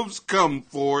hoops come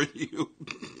for you?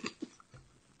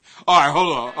 All right,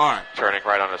 hold on. All right. Turning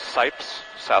right onto Sipes,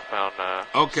 southbound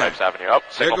okay. Sipes Avenue. Oh,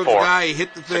 signal there goes 4. The guy, he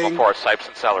hit the thing. Signal 4, Sipes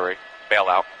and Celery. Bail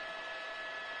out.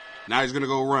 Now he's going to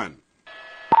go run.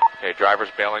 Okay, driver's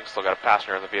bailing. Still got a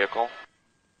passenger in the vehicle.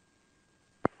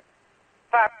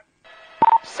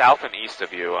 South and east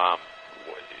of you,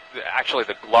 actually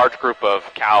the large group of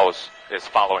cows is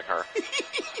following her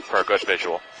for a good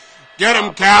visual. Get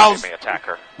him, cows! They may attack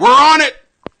her. We're on it!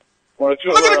 Look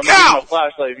at the cows!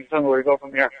 Flashlight. You can tell me where to go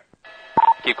from here.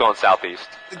 Keep going southeast.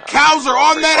 The cows are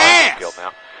on that ass!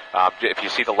 Now. If you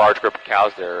see the large group of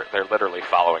cows, they're literally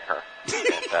following her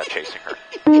and chasing her.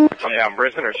 Yeah, I'm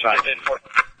prison or shot.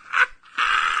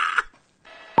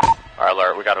 All right,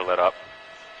 alert. We got her lit up.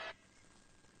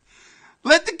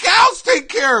 Let the cows take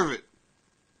care of it.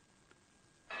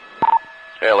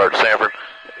 Hey, alert, Sanford.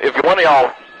 If one of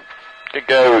y'all can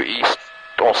go east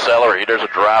on Celery, there's a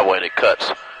driveway that cuts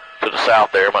to the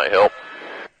south there. Might help.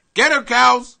 Get her,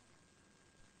 cows.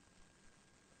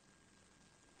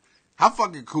 How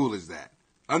fucking cool is that?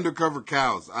 Undercover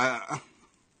cows. I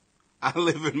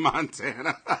live in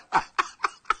Montana.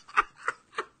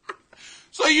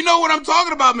 So you know what I'm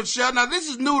talking about, Michelle. Now, this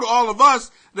is new to all of us,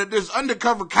 that there's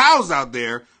undercover cows out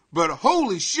there, but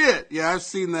holy shit. Yeah, I've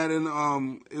seen that in,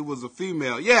 it was a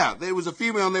female. Yeah, it was a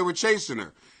female and they were chasing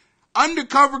her.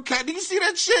 Undercover cat. Do you see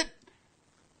that shit?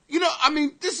 You know, I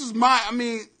mean,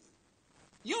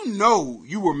 you know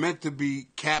you were meant to be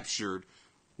captured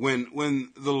when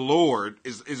the Lord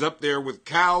is up there with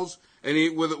cows and he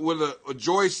with a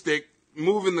joystick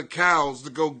moving the cows to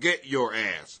go get your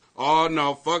ass. Oh,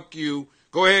 no, fuck you.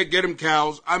 Go ahead, get him,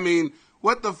 cows. I mean,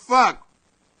 what the fuck?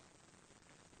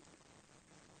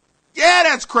 Yeah,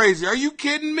 that's crazy. Are you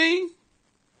kidding me?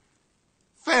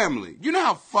 Family, you know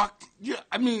how fucked...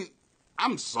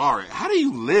 I'm sorry. How do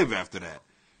you live after that?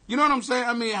 You know what I'm saying?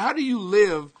 I mean, how do you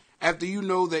live after you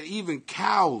know that even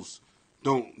cows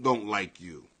don't like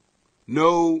you?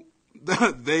 No,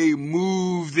 they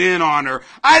moved in on her.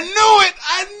 I knew it!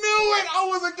 I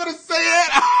wasn't going to say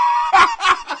it.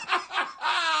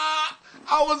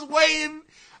 I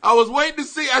was waiting to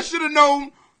see. I should have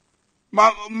known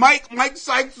Mike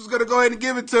Sykes was going to go ahead and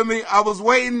give it to me. I was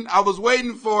waiting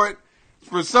for it,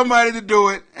 for somebody to do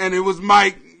it, and it was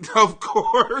Mike, of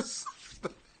course.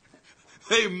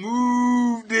 They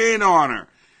moved in on her.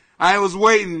 I was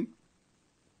waiting.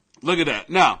 Look at that.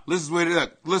 Now,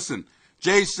 listen.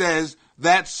 Jay says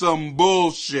that's some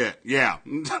bullshit. Yeah.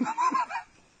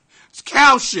 It's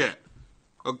cow shit.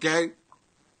 Okay?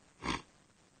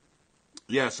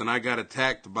 Yes, and I got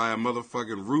attacked by a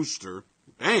motherfucking rooster.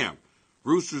 Damn.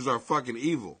 Roosters are fucking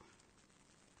evil.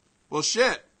 Well,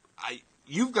 shit.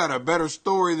 You've got a better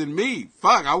story than me.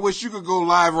 Fuck, I wish you could go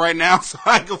live right now so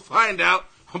I could find out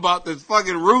about this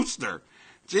fucking rooster.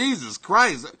 Jesus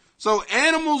Christ. So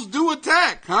animals do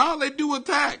attack, huh? They do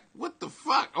attack. What the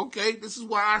fuck? Okay, this is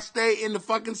why I stay in the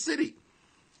fucking city.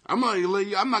 I'm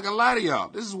not gonna lie to y'all.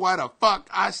 This is why the fuck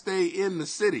I stay in the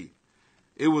city.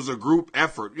 It was a group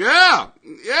effort. Yeah,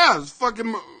 it's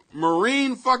fucking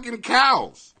Marine fucking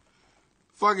cows.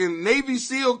 Fucking Navy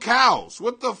SEAL cows.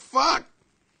 What the fuck?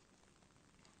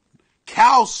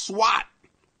 Cow SWAT.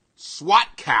 SWAT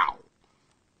cow.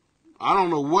 I don't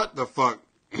know what the fuck.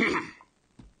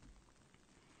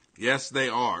 Yes, they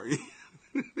are.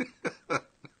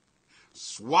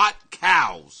 SWAT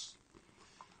cows.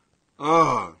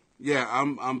 Yeah,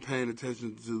 I'm paying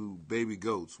attention to baby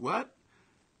goats. What?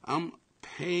 I'm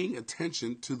paying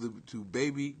attention to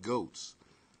baby goats.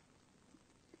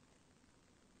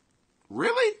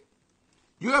 Really?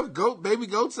 You have baby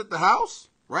goats at the house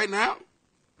right now?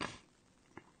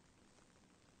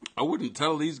 I wouldn't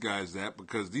tell these guys that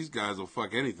because these guys will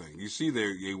fuck anything. You see,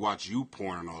 they watch you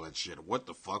porn and all that shit. What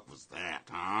the fuck was that,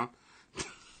 huh?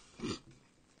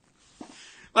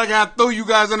 Like I threw you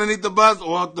guys underneath the bus.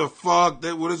 What the fuck?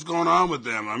 What is going on with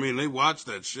them? I mean, they watch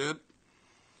that shit.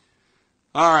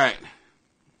 All right.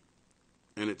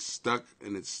 And it's stuck.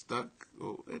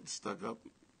 Oh, it's stuck up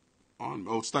on.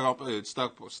 Oh, it's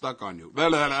stuck on you. Blah,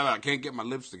 blah, blah, blah. I can't get my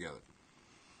lips together.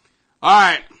 All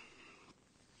right.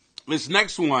 This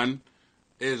next one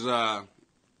is, we got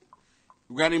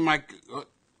any mic?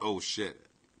 Oh, shit.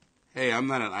 Hey, I'm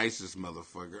not an ISIS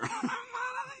motherfucker.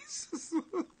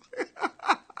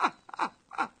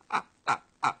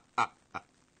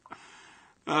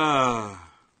 I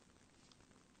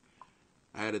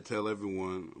had to tell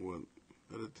everyone,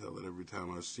 I had to tell it every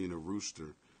time I've seen a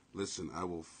rooster. Listen, I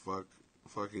will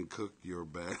fucking cook your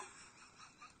bed.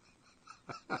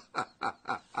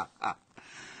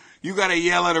 You gotta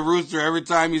yell at a rooster every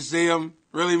time you see him?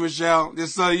 Really, Michelle?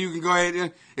 Just so you can go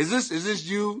ahead. Is this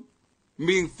you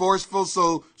being forceful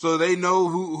so they know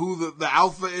who the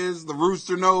alpha is? The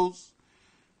rooster knows?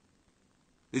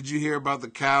 Did you hear about the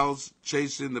cows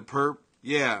chasing the perp?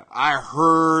 Yeah, I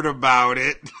heard about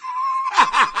it.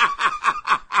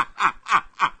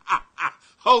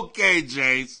 Okay,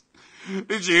 Jace.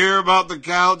 Did you hear about the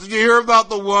cows? Did you hear about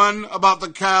the one about the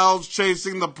cows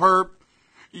chasing the perp?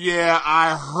 Yeah,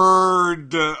 I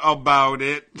heard about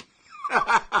it.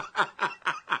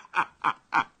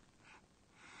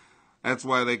 That's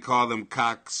why they call them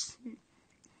cocks.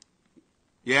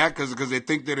 Yeah, because they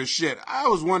think they're the shit. I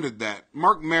always wondered that.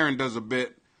 Mark Maron does a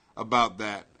bit about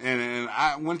that. And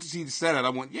I once he said it, I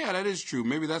went, yeah, that is true.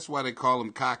 Maybe that's why they call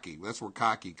him cocky. That's where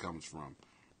cocky comes from.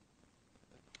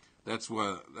 That's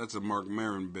a Mark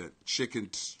Maron bit.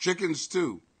 Chickens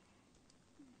too.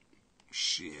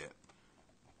 Shit.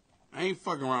 I ain't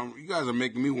fucking around. You guys are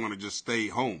making me want to just stay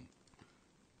home.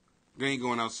 They ain't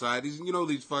going outside.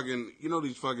 These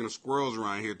fucking squirrels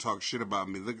around here talk shit about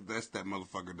me. Look, that's that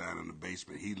motherfucker down in the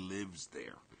basement. He lives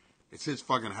there. It's his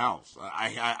fucking house.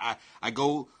 I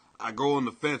go on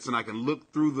the fence and I can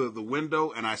look through the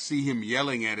window and I see him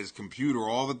yelling at his computer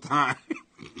all the time.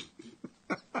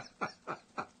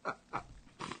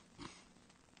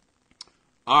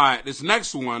 All right, this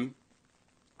next one,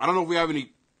 I don't know if we have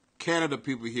any Canada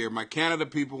people here. My Canada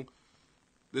people,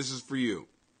 this is for you.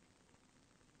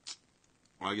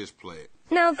 I just play it.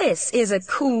 Now this is a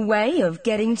cool way of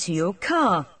getting to your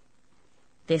car.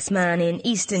 This man in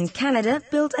eastern Canada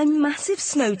built a massive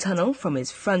snow tunnel from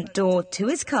his front door to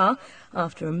his car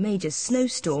after a major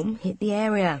snowstorm hit the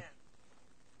area.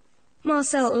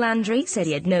 Marcel Landry said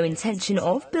he had no intention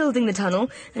of building the tunnel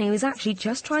and he was actually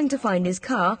just trying to find his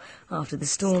car after the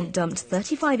storm dumped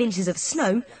 35 inches of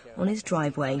snow on his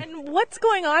driveway. And what's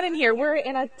going on in here? We're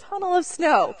in a tunnel of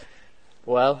snow.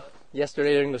 Well,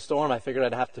 yesterday during the storm I figured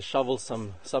I'd have to shovel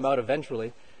some out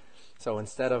eventually. So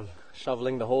instead of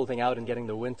shoveling the whole thing out and getting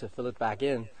the wind to fill it back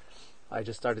in, I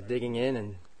just started digging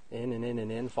in,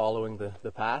 following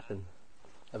the path, and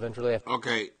eventually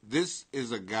Okay, this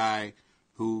is a guy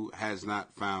who has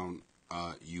not found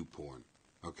YouPorn.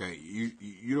 Okay,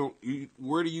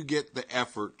 where do you get the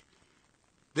effort?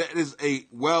 That is a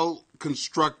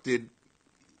well-constructed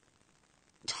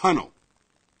tunnel.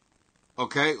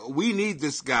 Okay, we need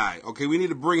this guy. Okay, we need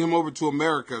to bring him over to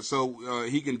America so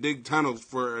he can dig tunnels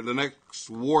for the next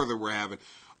war that we're having.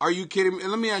 Are you kidding me? And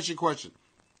let me ask you a question.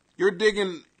 You're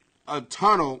digging a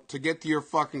tunnel to get to your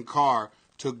fucking car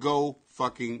to go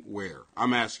fucking where?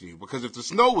 I'm asking you. Because if the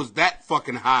snow was that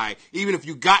fucking high, even if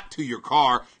you got to your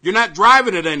car, you're not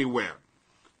driving it anywhere.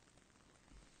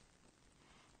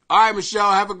 All right,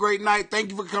 Michelle, have a great night.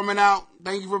 Thank you for coming out.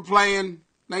 Thank you for playing.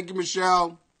 Thank you,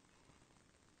 Michelle.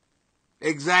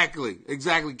 Exactly,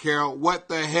 Carol. What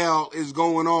the hell is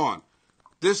going on?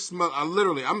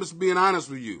 I'm just being honest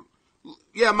with you.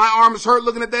 Yeah, my arm is hurt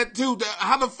looking at that too.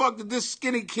 How the fuck did this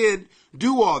skinny kid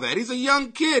do all that? He's a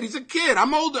young kid. He's a kid.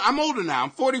 I'm older now. I'm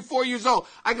 44 years old.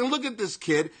 I can look at this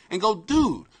kid and go,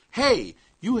 dude, hey,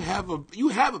 you have a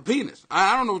penis.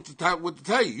 I don't know what to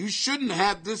tell you. You shouldn't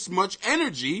have this much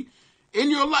energy in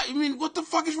your life. I mean, what the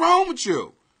fuck is wrong with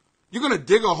you? You're gonna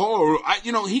dig a hole.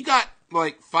 He got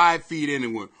like 5 feet in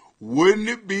and went, wouldn't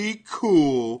it be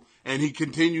cool? And he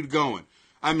continued going.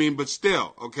 I mean, but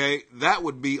still, okay, that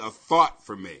would be a thought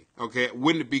for me, okay?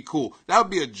 Wouldn't it be cool? That would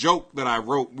be a joke that I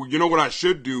wrote. You know what I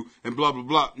should do and blah, blah,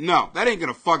 blah. No, that ain't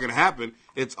going to fucking happen.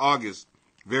 It's August.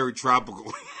 Very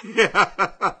tropical. Yeah.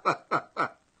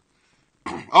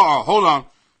 Hold on.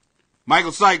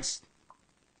 Michael Sykes.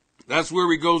 That's where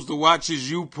he goes to watch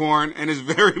his YouPorn and is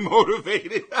very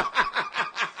motivated.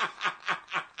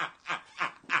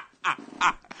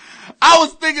 I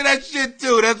was thinking that shit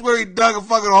too. That's where he dug a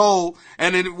fucking hole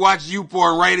and then watched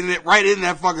YouPorn right in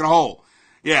that fucking hole.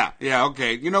 Yeah,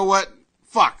 okay. You know what?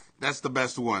 Fuck. That's the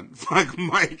best one. Fuck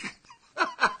Mike.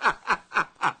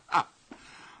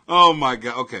 Oh my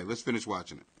God. Okay, let's finish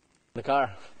watching it. The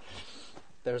car.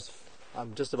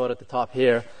 I'm just about at the top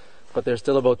here, but they're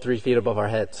still about 3 feet above our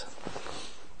heads.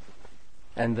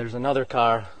 And there's another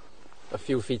car a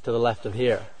few feet to the left of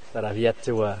here that I've yet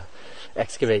to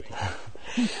excavate.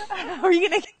 Are you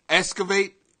gonna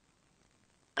excavate?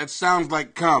 That sounds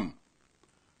like come.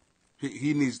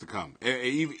 He needs to come.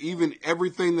 Even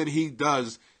everything that he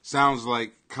does sounds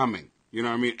like coming. You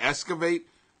know what I mean? Excavate.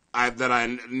 That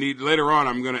I need later on.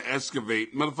 I'm gonna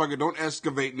excavate. Motherfucker, don't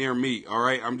excavate near me. All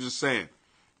right? I'm just saying.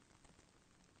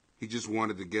 He just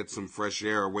wanted to get some fresh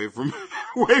air away from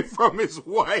his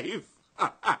wife.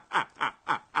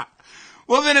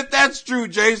 Well, then if that's true,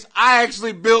 Jace, I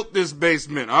actually built this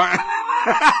basement, all right?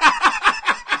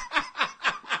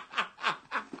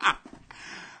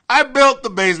 I built the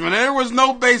basement. There was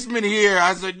no basement here.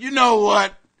 I said, you know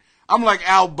what? I'm like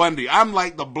Al Bundy. I'm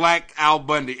like the black Al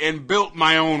Bundy, and built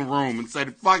my own room and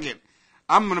said, fuck it.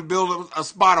 I'm going to build a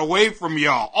spot away from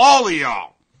y'all. All of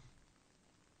y'all.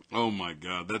 Oh my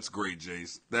God. That's great,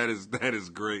 Jace. That is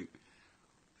great.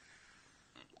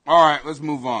 All right, let's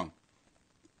move on.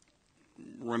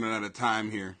 Running out of time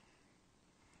here.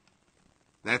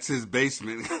 That's his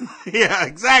basement. Yeah,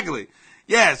 exactly.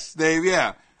 Yes, Dave,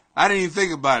 yeah. I didn't even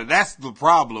think about it. That's the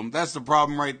problem. That's the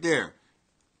problem right there.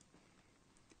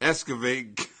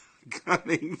 Excavate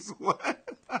cuttings. What?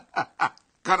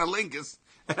 Cunnilingus.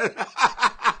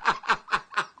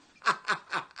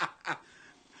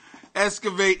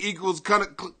 Excavate equals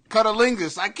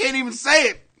cunnilingus. I can't even say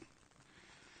it.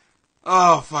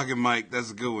 Oh, fucking Mike.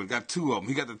 That's a good one. Got two of them.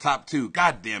 He got the top two.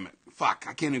 God damn it. Fuck.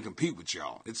 I can't even compete with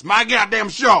y'all. It's my goddamn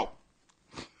show.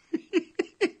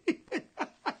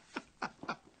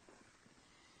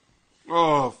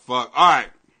 Oh, fuck. All right.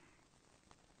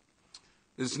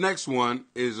 This next one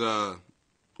is,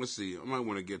 let's see. I might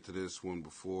want to get to this one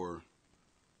before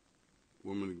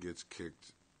woman gets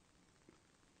kicked.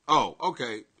 Oh,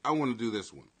 okay. I want to do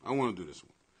this one.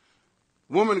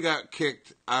 Woman got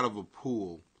kicked out of a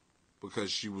pool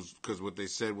because what they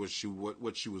said was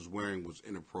what she was wearing was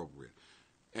inappropriate.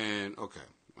 And, okay.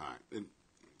 All right.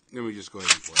 Let me just go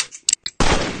ahead and play it.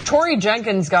 Tori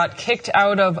Jenkins got kicked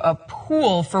out of a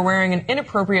pool for wearing an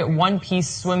inappropriate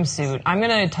one-piece swimsuit. I'm going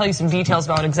to tell you some details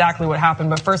about exactly what happened,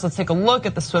 but first let's take a look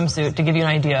at the swimsuit to give you an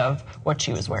idea of what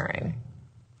she was wearing.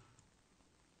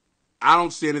 I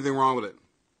don't see anything wrong with it.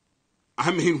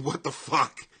 I mean, what the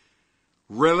fuck?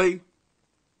 Really?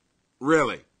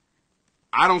 Really?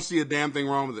 I don't see a damn thing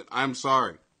wrong with it. I'm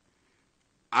sorry.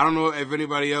 I don't know if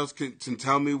anybody else can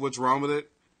tell me what's wrong with it.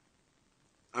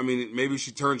 I mean, maybe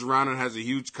she turns around and has a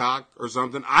huge cock or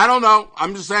something. I don't know.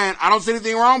 I'm just saying, I don't see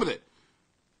anything wrong with it.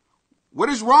 What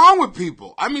is wrong with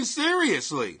people? I mean,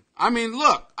 seriously. I mean,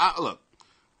 look,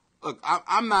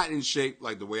 I'm not in shape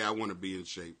like the way I want to be in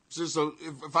shape. So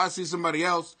if I see somebody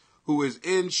else who is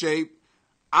in shape,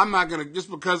 I'm not going to,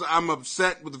 just because I'm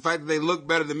upset with the fact that they look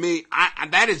better than me,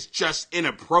 that is just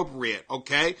inappropriate,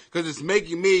 okay? Because it's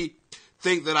making me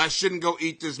think that I shouldn't go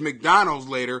eat this McDonald's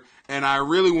later, and I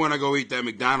really want to go eat that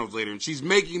McDonald's later, and she's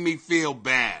making me feel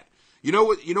bad. You know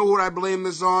what I blame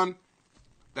this on?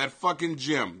 That fucking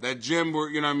gym. That gym where,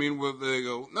 you know what I mean, where they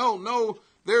go, no,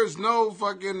 there's no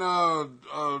fucking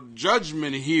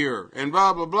judgment here, and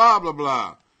blah, blah, blah, blah,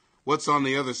 blah. What's on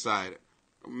the other side?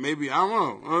 Maybe, I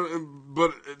don't know,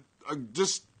 but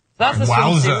just... That's the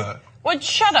swimsuit. Well,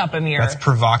 shut up, Amir. That's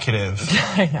provocative.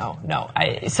 I know, no.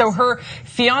 So her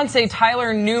fiance,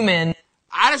 Tyler Newman...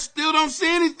 I still don't see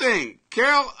anything.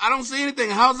 Carol, I don't see anything.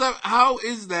 How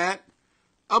is that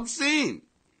obscene?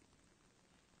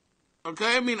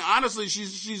 Okay, I mean, honestly,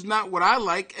 she's not what I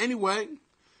like anyway.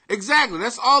 Exactly,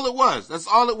 that's all it was. That's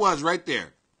all it was right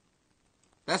there.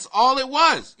 That's all it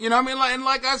was. You know what I mean?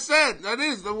 Like I said, that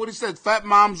is what he said. Fat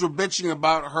moms were bitching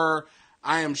about her,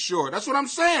 I am sure. That's what I'm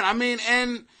saying. I mean,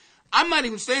 and I'm not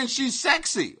even saying she's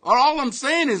sexy. All I'm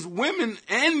saying is women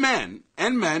and men,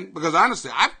 because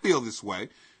honestly, I feel this way.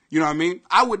 You know what I mean?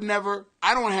 I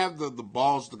don't have the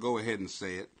balls to go ahead and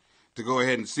say it. To go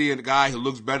ahead and see a guy who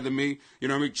looks better than me. You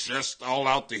know what I mean? Chest all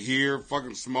out to here,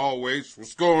 fucking small waist.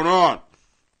 What's going on?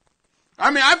 I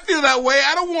mean, I feel that way.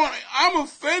 I'm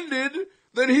offended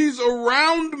that he's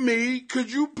around me.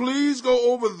 Could you please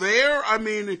go over there? I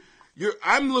mean,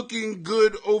 I'm looking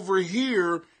good over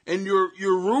here, and you're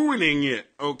ruining it,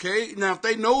 okay? Now, if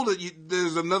they know that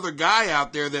there's another guy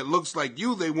out there that looks like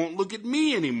you, they won't look at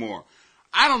me anymore.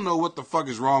 I don't know what the fuck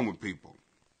is wrong with people.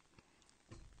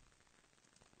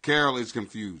 Carol is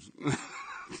confused.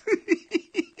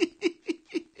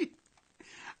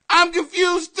 I'm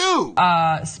confused too.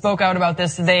 Spoke out about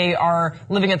this. They are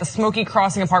living at the Smoky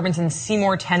Crossing Apartments in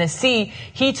Seymour, Tennessee.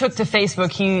 He took to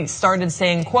Facebook. He started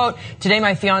saying, quote, "Today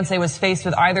my fiance was faced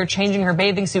with either changing her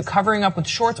bathing suit, covering up with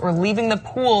shorts, or leaving the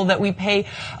pool that we pay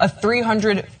a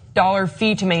 $300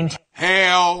 fee to maintain."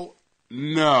 Hell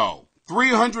no.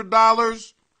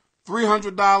 $300?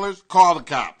 $300? Call the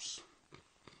cops.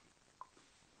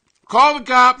 Call the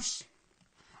cops.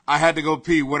 I had to go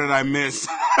pee. What did I miss?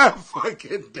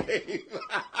 Fucking Dave.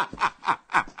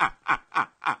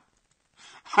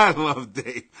 I love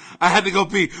Dave. I had to go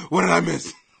pee. What did I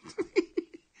miss?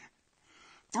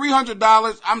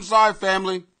 $300. I'm sorry,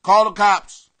 family. Call the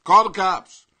cops. Call the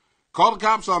cops. Call the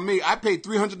cops on me. I paid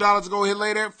 $300 to go hit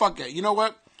lay there. Fuck it. You know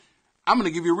what? I'm going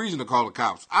to give you a reason to call the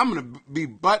cops. I'm going to be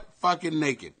butt fucking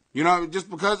naked. You know, just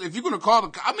because if you're going to call the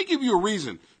cops, I'm going to give you a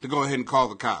reason to go ahead and call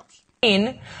the cops.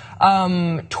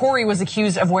 Tory was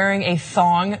accused of wearing a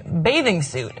thong bathing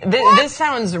suit. This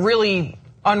sounds really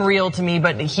unreal to me,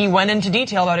 but he went into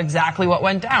detail about exactly what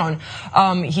went down.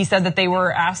 He said that they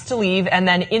were asked to leave, and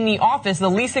then in the office, the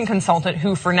leasing consultant,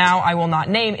 who for now I will not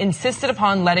name, insisted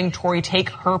upon letting Tory take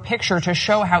her picture to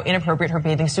show how inappropriate her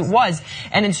bathing suit was,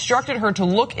 and instructed her to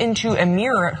look into a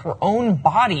mirror at her own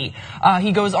body.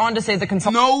 He goes on to say the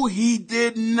consultant... No, he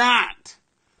did not.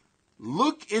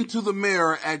 Look into the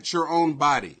mirror at your own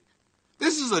body.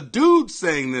 This is a dude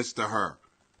saying this to her.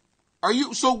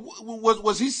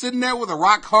 Was he sitting there with a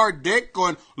rock hard dick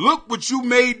going, look what you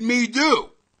made me do.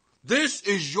 This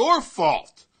is your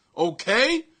fault.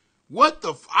 Okay? What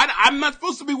the I'm not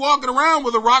supposed to be walking around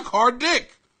with a rock hard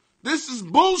dick. This is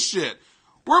bullshit.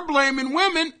 We're blaming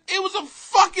women. It was a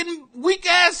fucking weak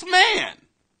ass man.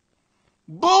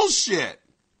 Bullshit.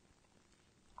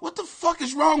 What the fuck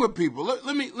is wrong with people?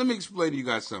 Let me explain to you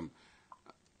guys something.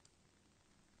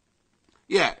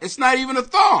 Yeah, it's not even a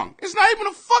thong. It's not even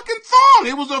a fucking thong.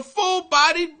 It was a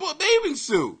full-bodied bathing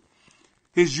suit.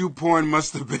 His YouPorn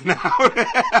must have been out.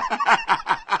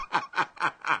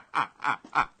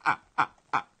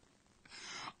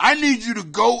 I need you to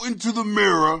go into the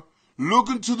mirror, look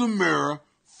into the mirror,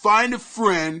 find a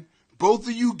friend, both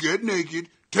of you get naked,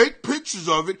 take pictures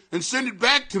of it, and send it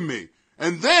back to me.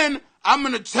 And then I'm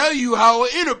going to tell you how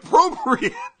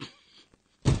inappropriate.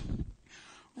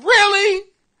 Really?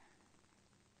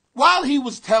 While he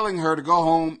was telling her to go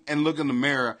home and look in the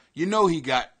mirror, you know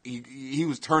he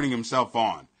was turning himself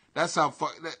on. That's how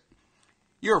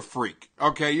you're a freak.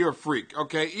 Okay, you're a freak.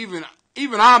 Okay, even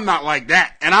I'm not like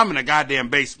that, and I'm in a goddamn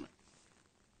basement.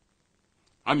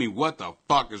 I mean, what the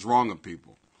fuck is wrong with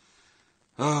people?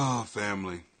 Oh,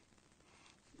 family.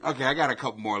 Okay, I got a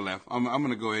couple more left. I'm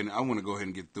gonna go ahead. I want to go ahead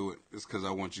and get through it. It's because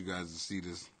I want you guys to see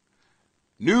this.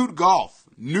 Nude golf.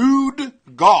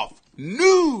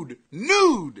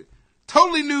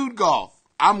 Totally nude golf.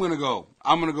 I'm going to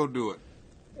go do it.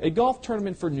 A golf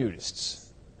tournament for nudists.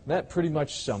 That pretty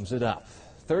much sums it up.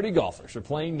 30 golfers are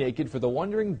playing naked for the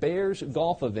Wandering Bears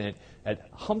golf event at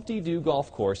Humpty Doo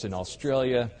Golf Course in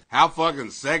Australia. How fucking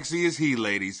sexy is he,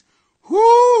 ladies?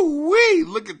 Whoo-wee!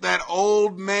 Look at that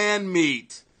old man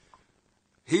meat.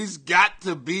 He's got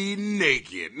to be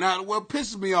naked. Now, what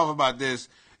pisses me off about this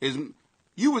is...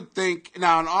 You would think,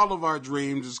 now in all of our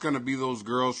dreams, it's going to be those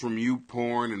girls from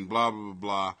YouPorn and blah, blah, blah,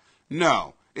 blah.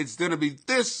 No, it's going to be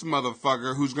this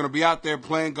motherfucker who's going to be out there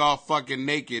playing golf fucking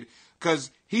naked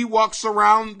because he walks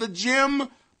around the gym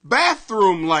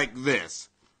bathroom like this.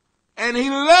 And he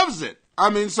loves it. Oh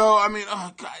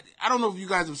God, I don't know if you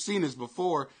guys have seen this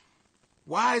before.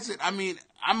 Why is it, I'm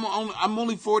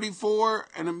only 44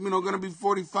 and I'm, going to be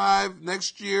 45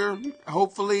 next year,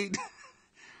 hopefully.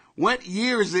 What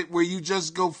year is it where you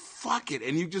just go fuck it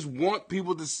and you just want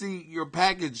people to see your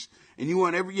package and you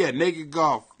want naked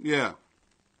golf. Yeah.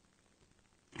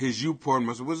 His YouPorn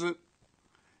was it?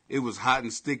 It was hot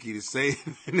and sticky to say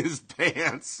in his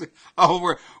pants.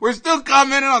 Oh, we're still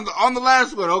commenting on the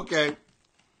last one. Okay.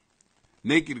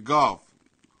 Naked golf.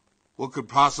 What could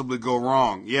possibly go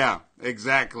wrong? Yeah,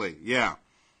 exactly. Yeah.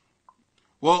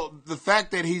 Well, the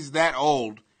fact that he's that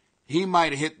old, he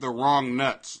might hit the wrong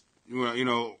nuts.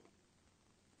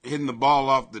 Hitting the ball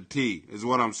off the tee is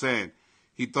what I'm saying.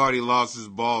 He thought he lost his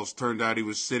balls. Turned out he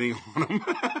was sitting on them.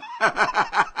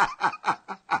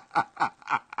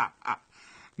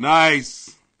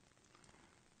 Nice.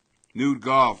 Nude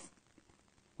golf,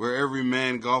 where every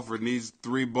man golfer needs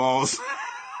 3 balls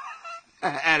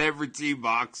at every tee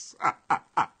box.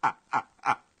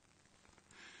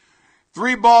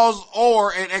 3 balls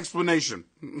or an explanation.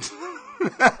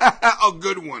 A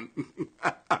good one.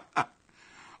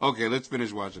 Okay, let's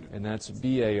finish watching it. And that's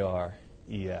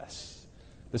BARES.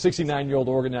 The 69-year-old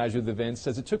organizer of the event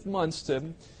says it took months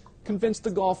to convince the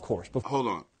golf course. Hold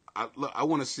on. I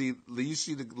want to see, you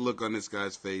see the look on this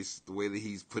guy's face, the way that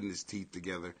he's putting his teeth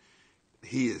together.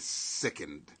 He is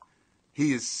sickened.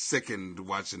 He is sickened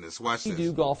watching this. Watch this. Humpty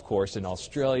Doo Golf Course in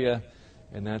Australia,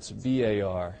 and that's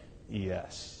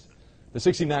BARES. The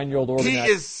 69-year-old organizer...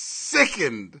 He is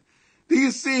sickened. Do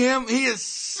you see him? He is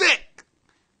sick.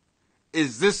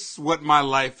 Is this what my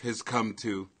life has come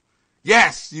to?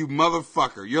 Yes, you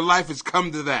motherfucker. Your life has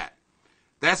come to that.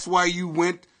 That's why you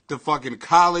went to fucking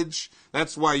college.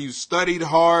 That's why you studied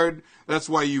hard. That's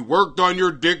why you worked on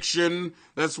your diction.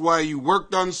 That's why you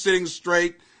worked on sitting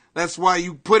straight. That's why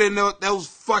you put in those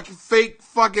fucking fake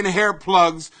fucking hair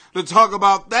plugs to talk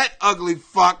about that ugly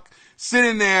fuck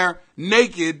sitting there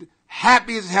naked,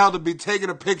 happy as hell to be taken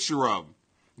a picture of.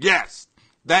 Yes,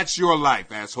 that's your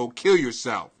life, asshole. Kill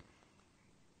yourself.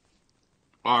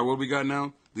 All right, what we got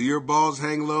now? Do your balls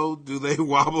hang low? Do they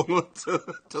wobble to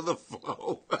the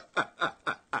flow?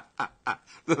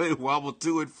 Do they wobble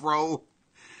to and fro?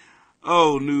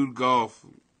 Oh, nude golf.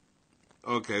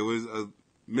 Okay, we're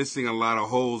missing a lot of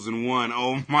holes in one.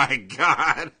 Oh, my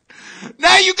God.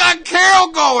 Now you got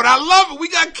Carol going. I love it. We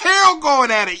got Carol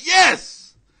going at it.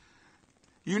 Yes.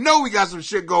 You know we got some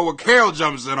shit going with Carol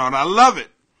jumps in on. I love it.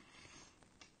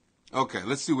 Okay,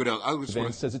 let's see what else.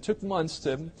 Van says it took months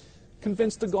to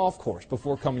convince the golf course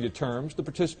before coming to terms. The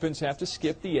participants have to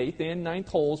skip the 8th and 9th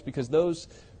holes because those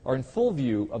are in full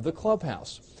view of the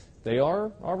clubhouse. They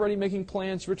are already making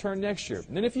plans to return next year.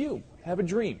 And then if you have a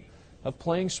dream of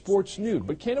playing sports nude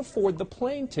but can't afford the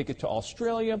plane ticket to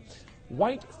Australia,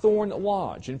 Whitethorn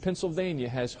Lodge in Pennsylvania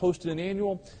has hosted an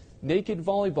annual naked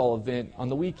volleyball event on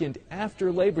the weekend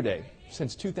after Labor Day.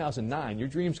 Since 2009, your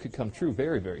dreams could come true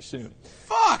very, very soon.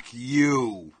 Fuck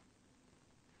you.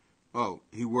 Oh,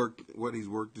 he's worked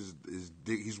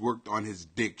on his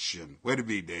diction. Way to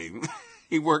be, Dave.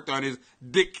 He worked on his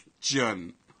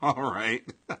diction. All right.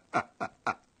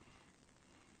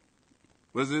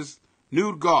 What's this?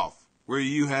 Nude golf, where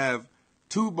you have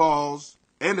 2 balls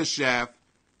and a shaft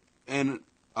and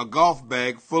a golf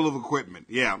bag full of equipment.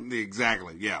 Yeah,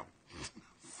 exactly. Yeah.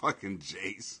 Fucking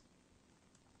Jace.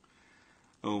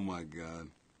 Oh, my God.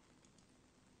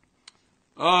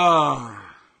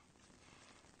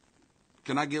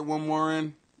 Can I get one more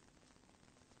in?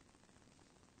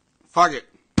 Fuck it.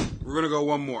 We're going to go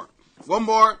one more. One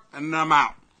more, and then I'm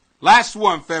out. Last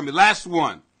one, family. Last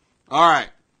one. All right.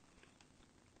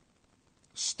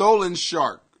 Stolen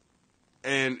shark.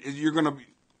 And you're going to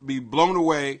be blown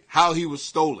away how he was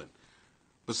stolen.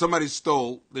 But somebody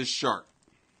stole this shark.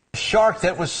 The shark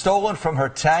that was stolen from her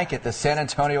tank at the San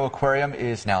Antonio Aquarium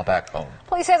is now back home.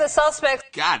 Police say the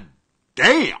suspect... God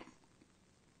damn.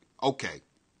 Okay.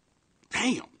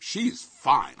 Damn, she is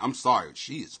fine. I'm sorry.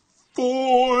 She is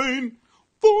fine.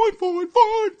 Fine.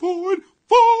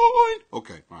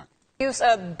 Okay, all right. Used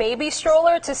a baby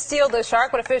stroller to steal the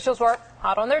shark, but officials were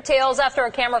hot on their tails after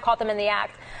a camera caught them in the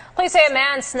act. Police say a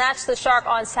man snatched the shark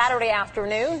on Saturday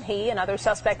afternoon. He, another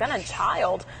suspect, and a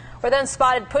child were then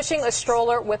spotted pushing a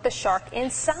stroller with the shark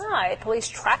inside. Police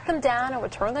tracked them down and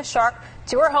returned the shark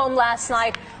to her home last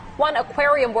night. One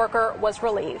aquarium worker was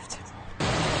relieved.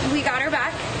 We got her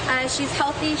back. She's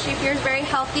healthy. She appears very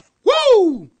healthy.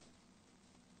 Woo!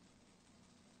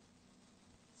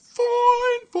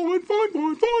 Fine.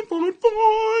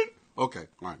 Okay,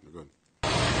 all right, good.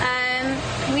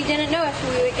 We didn't know if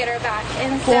we would get her back.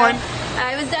 And so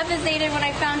I was devastated when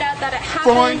I found out that it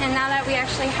happened. And now that we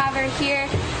actually have her here,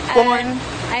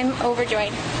 I'm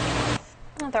overjoyed.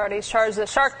 Authorities charge the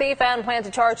shark thief and plan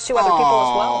to charge 2 other people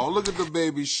as well. Oh, look at the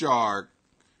baby shark.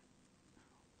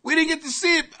 We didn't get to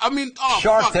see it. I mean,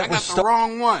 Shark fuck, that I got was the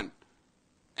wrong one.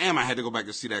 Damn, I had to go back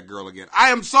and see that girl again. I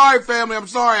am sorry, family. I'm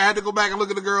sorry. I had to go back and look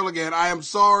at the girl again. I am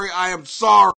sorry.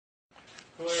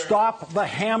 Stop the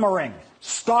hammering.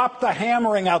 Stop the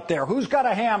hammering out there. Who's got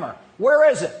a hammer? Where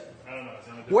is it? I don't know.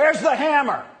 Where's the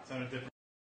hammer? It's on a different...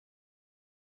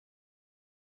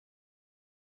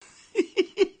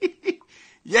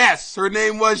 Yes, her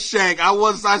name was Shank. I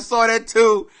saw that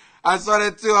too. I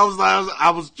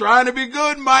was trying to be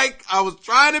good, Mike. I was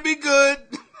trying to be good.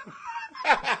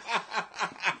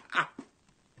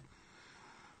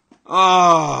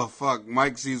 Oh, fuck.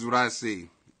 Mike sees what I see.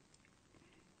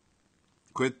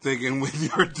 Quit thinking with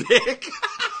your dick.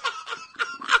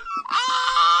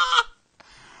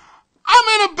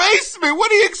 I'm in a basement. What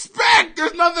do you expect?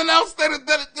 There's nothing else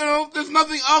there's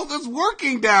nothing else that's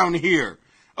working down here.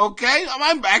 Okay?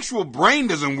 My actual brain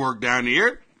doesn't work down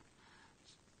here.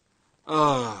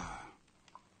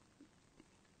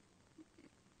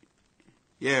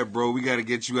 Yeah, bro, we got to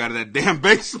get you out of that damn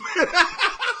basement.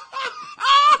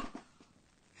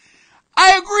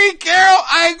 I agree, Carol.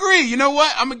 I agree. You know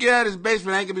what? I'm going to get out of this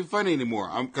basement. I ain't going to be funny anymore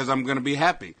because I'm going to be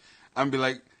happy. I'm going to be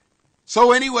like,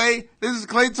 so anyway, this is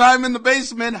Clay Time in the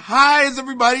basement. Hi, how's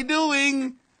everybody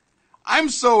doing? I'm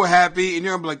so happy. And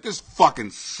you're going to be like, this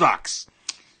fucking sucks.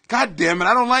 God damn it,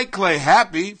 I don't like Clay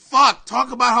happy. Fuck,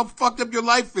 talk about how fucked up your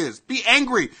life is. Be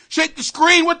angry. Shake the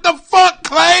screen. What the fuck,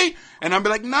 Clay? And I'll be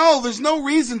like, no, there's no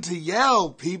reason to yell,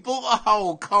 people.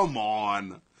 Oh, come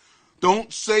on.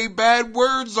 Don't say bad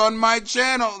words on my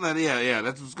channel. Yeah,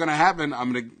 that's what's going to happen.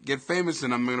 I'm going to get famous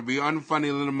and I'm going to be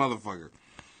unfunny little motherfucker.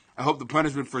 I hope the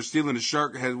punishment for stealing the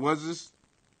shark has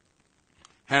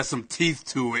some teeth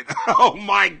to it. Oh,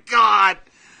 my God.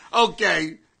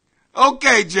 Okay,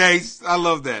 Jace. I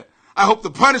love that. I hope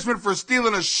the punishment for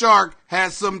stealing a shark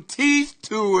has some teeth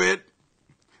to it.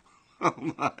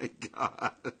 Oh my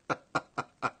God.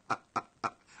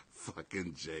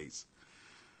 Fucking Jace.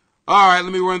 All right,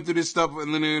 let me run through this stuff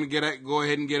and then I'm going to go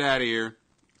ahead and get out of here.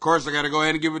 Of course, I got to go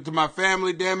ahead and give it to my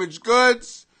family, Damaged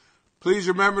Goods. Please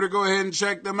remember to go ahead and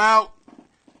check them out.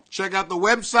 Check out the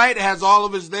website. It has all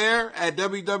of us there at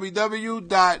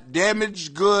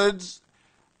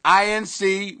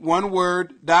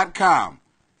www.damagedgoodsinc.com.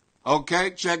 Okay,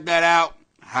 check that out.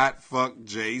 Hot fuck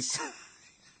Jace.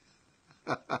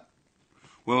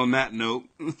 Well, on that note,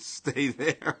 stay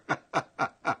there.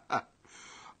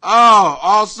 Oh,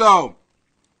 also,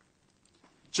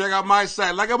 check out my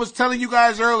site. Like I was telling you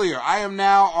guys earlier, I am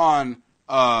now on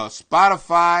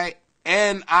Spotify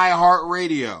and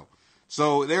iHeartRadio.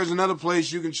 So there's another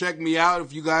place you can check me out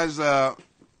if you guys want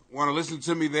to listen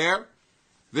to me there.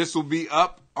 This will be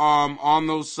up on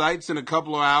those sites in a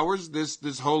couple of hours.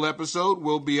 This whole episode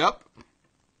will be up.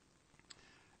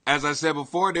 As I said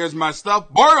before, there's my stuff.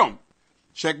 Boredom!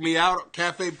 Check me out at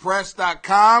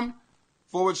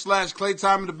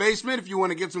cafepress.com/Claytime in the Basement. If you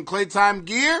want to get some Claytime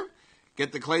gear,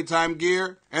 get the Claytime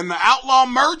gear and the Outlaw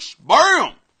merch.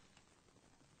 Boredom!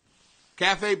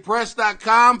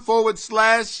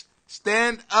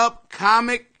 cafepress.com/stand-up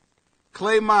comic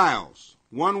Clay Miles.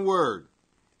 One word.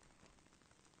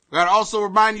 I got to also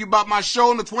remind you about my show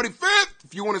on the 25th.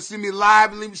 If you want to see me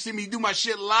live and see me do my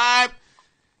shit live,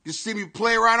 you see me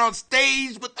play around on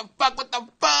stage. What the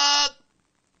fuck?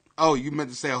 Oh, you meant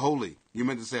to say holy. You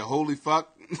meant to say holy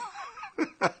fuck?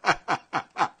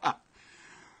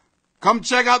 Come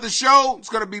check out the show. It's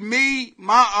going to be me,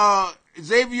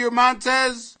 Xavier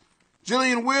Montez,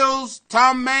 Jillian Wills,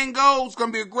 Tom Mango. It's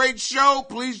going to be a great show.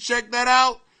 Please check that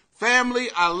out. Family,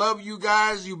 I love you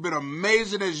guys. You've been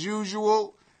amazing as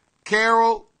usual.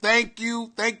 Carol, thank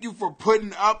you. Thank you for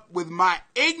putting up with my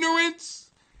ignorance.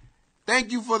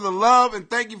 Thank you for the love and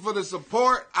thank you for the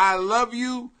support. I love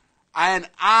you. And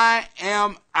I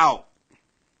am out.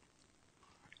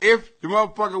 If the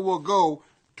motherfucker will go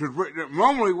to,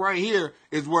 normally right here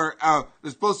is where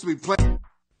it's supposed to be playing.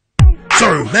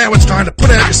 So, now it's time to put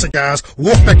out your cigars,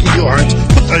 walk back in your homes,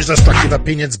 put those destructive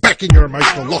opinions back in your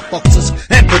emotional lockboxes,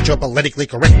 and put your politically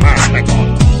correct mask back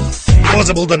on.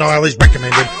 Plausible denial is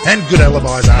recommended, and good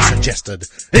alibis are suggested.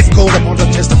 If called upon to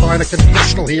testify in a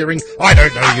congressional hearing, I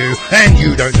don't know you, and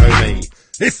you don't know me.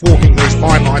 If walking these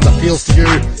fine lines appeals to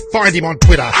you, find him on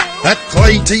Twitter at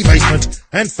ClayTBasement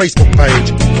and Facebook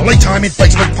page, Playtime in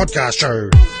Basement Podcast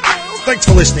Show. Thanks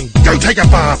for listening. Go take a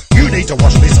bath. You need to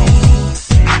wash this off.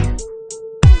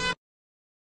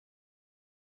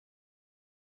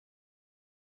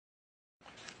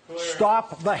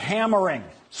 Stop the hammering.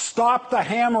 Stop the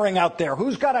hammering out there.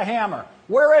 Who's got a hammer?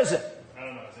 Where is it? I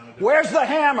don't know. Where's the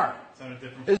hammer?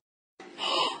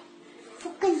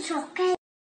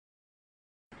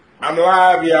 I'm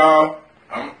live, y'all.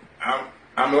 I'm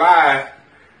live.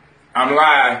 I'm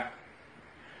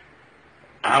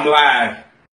live.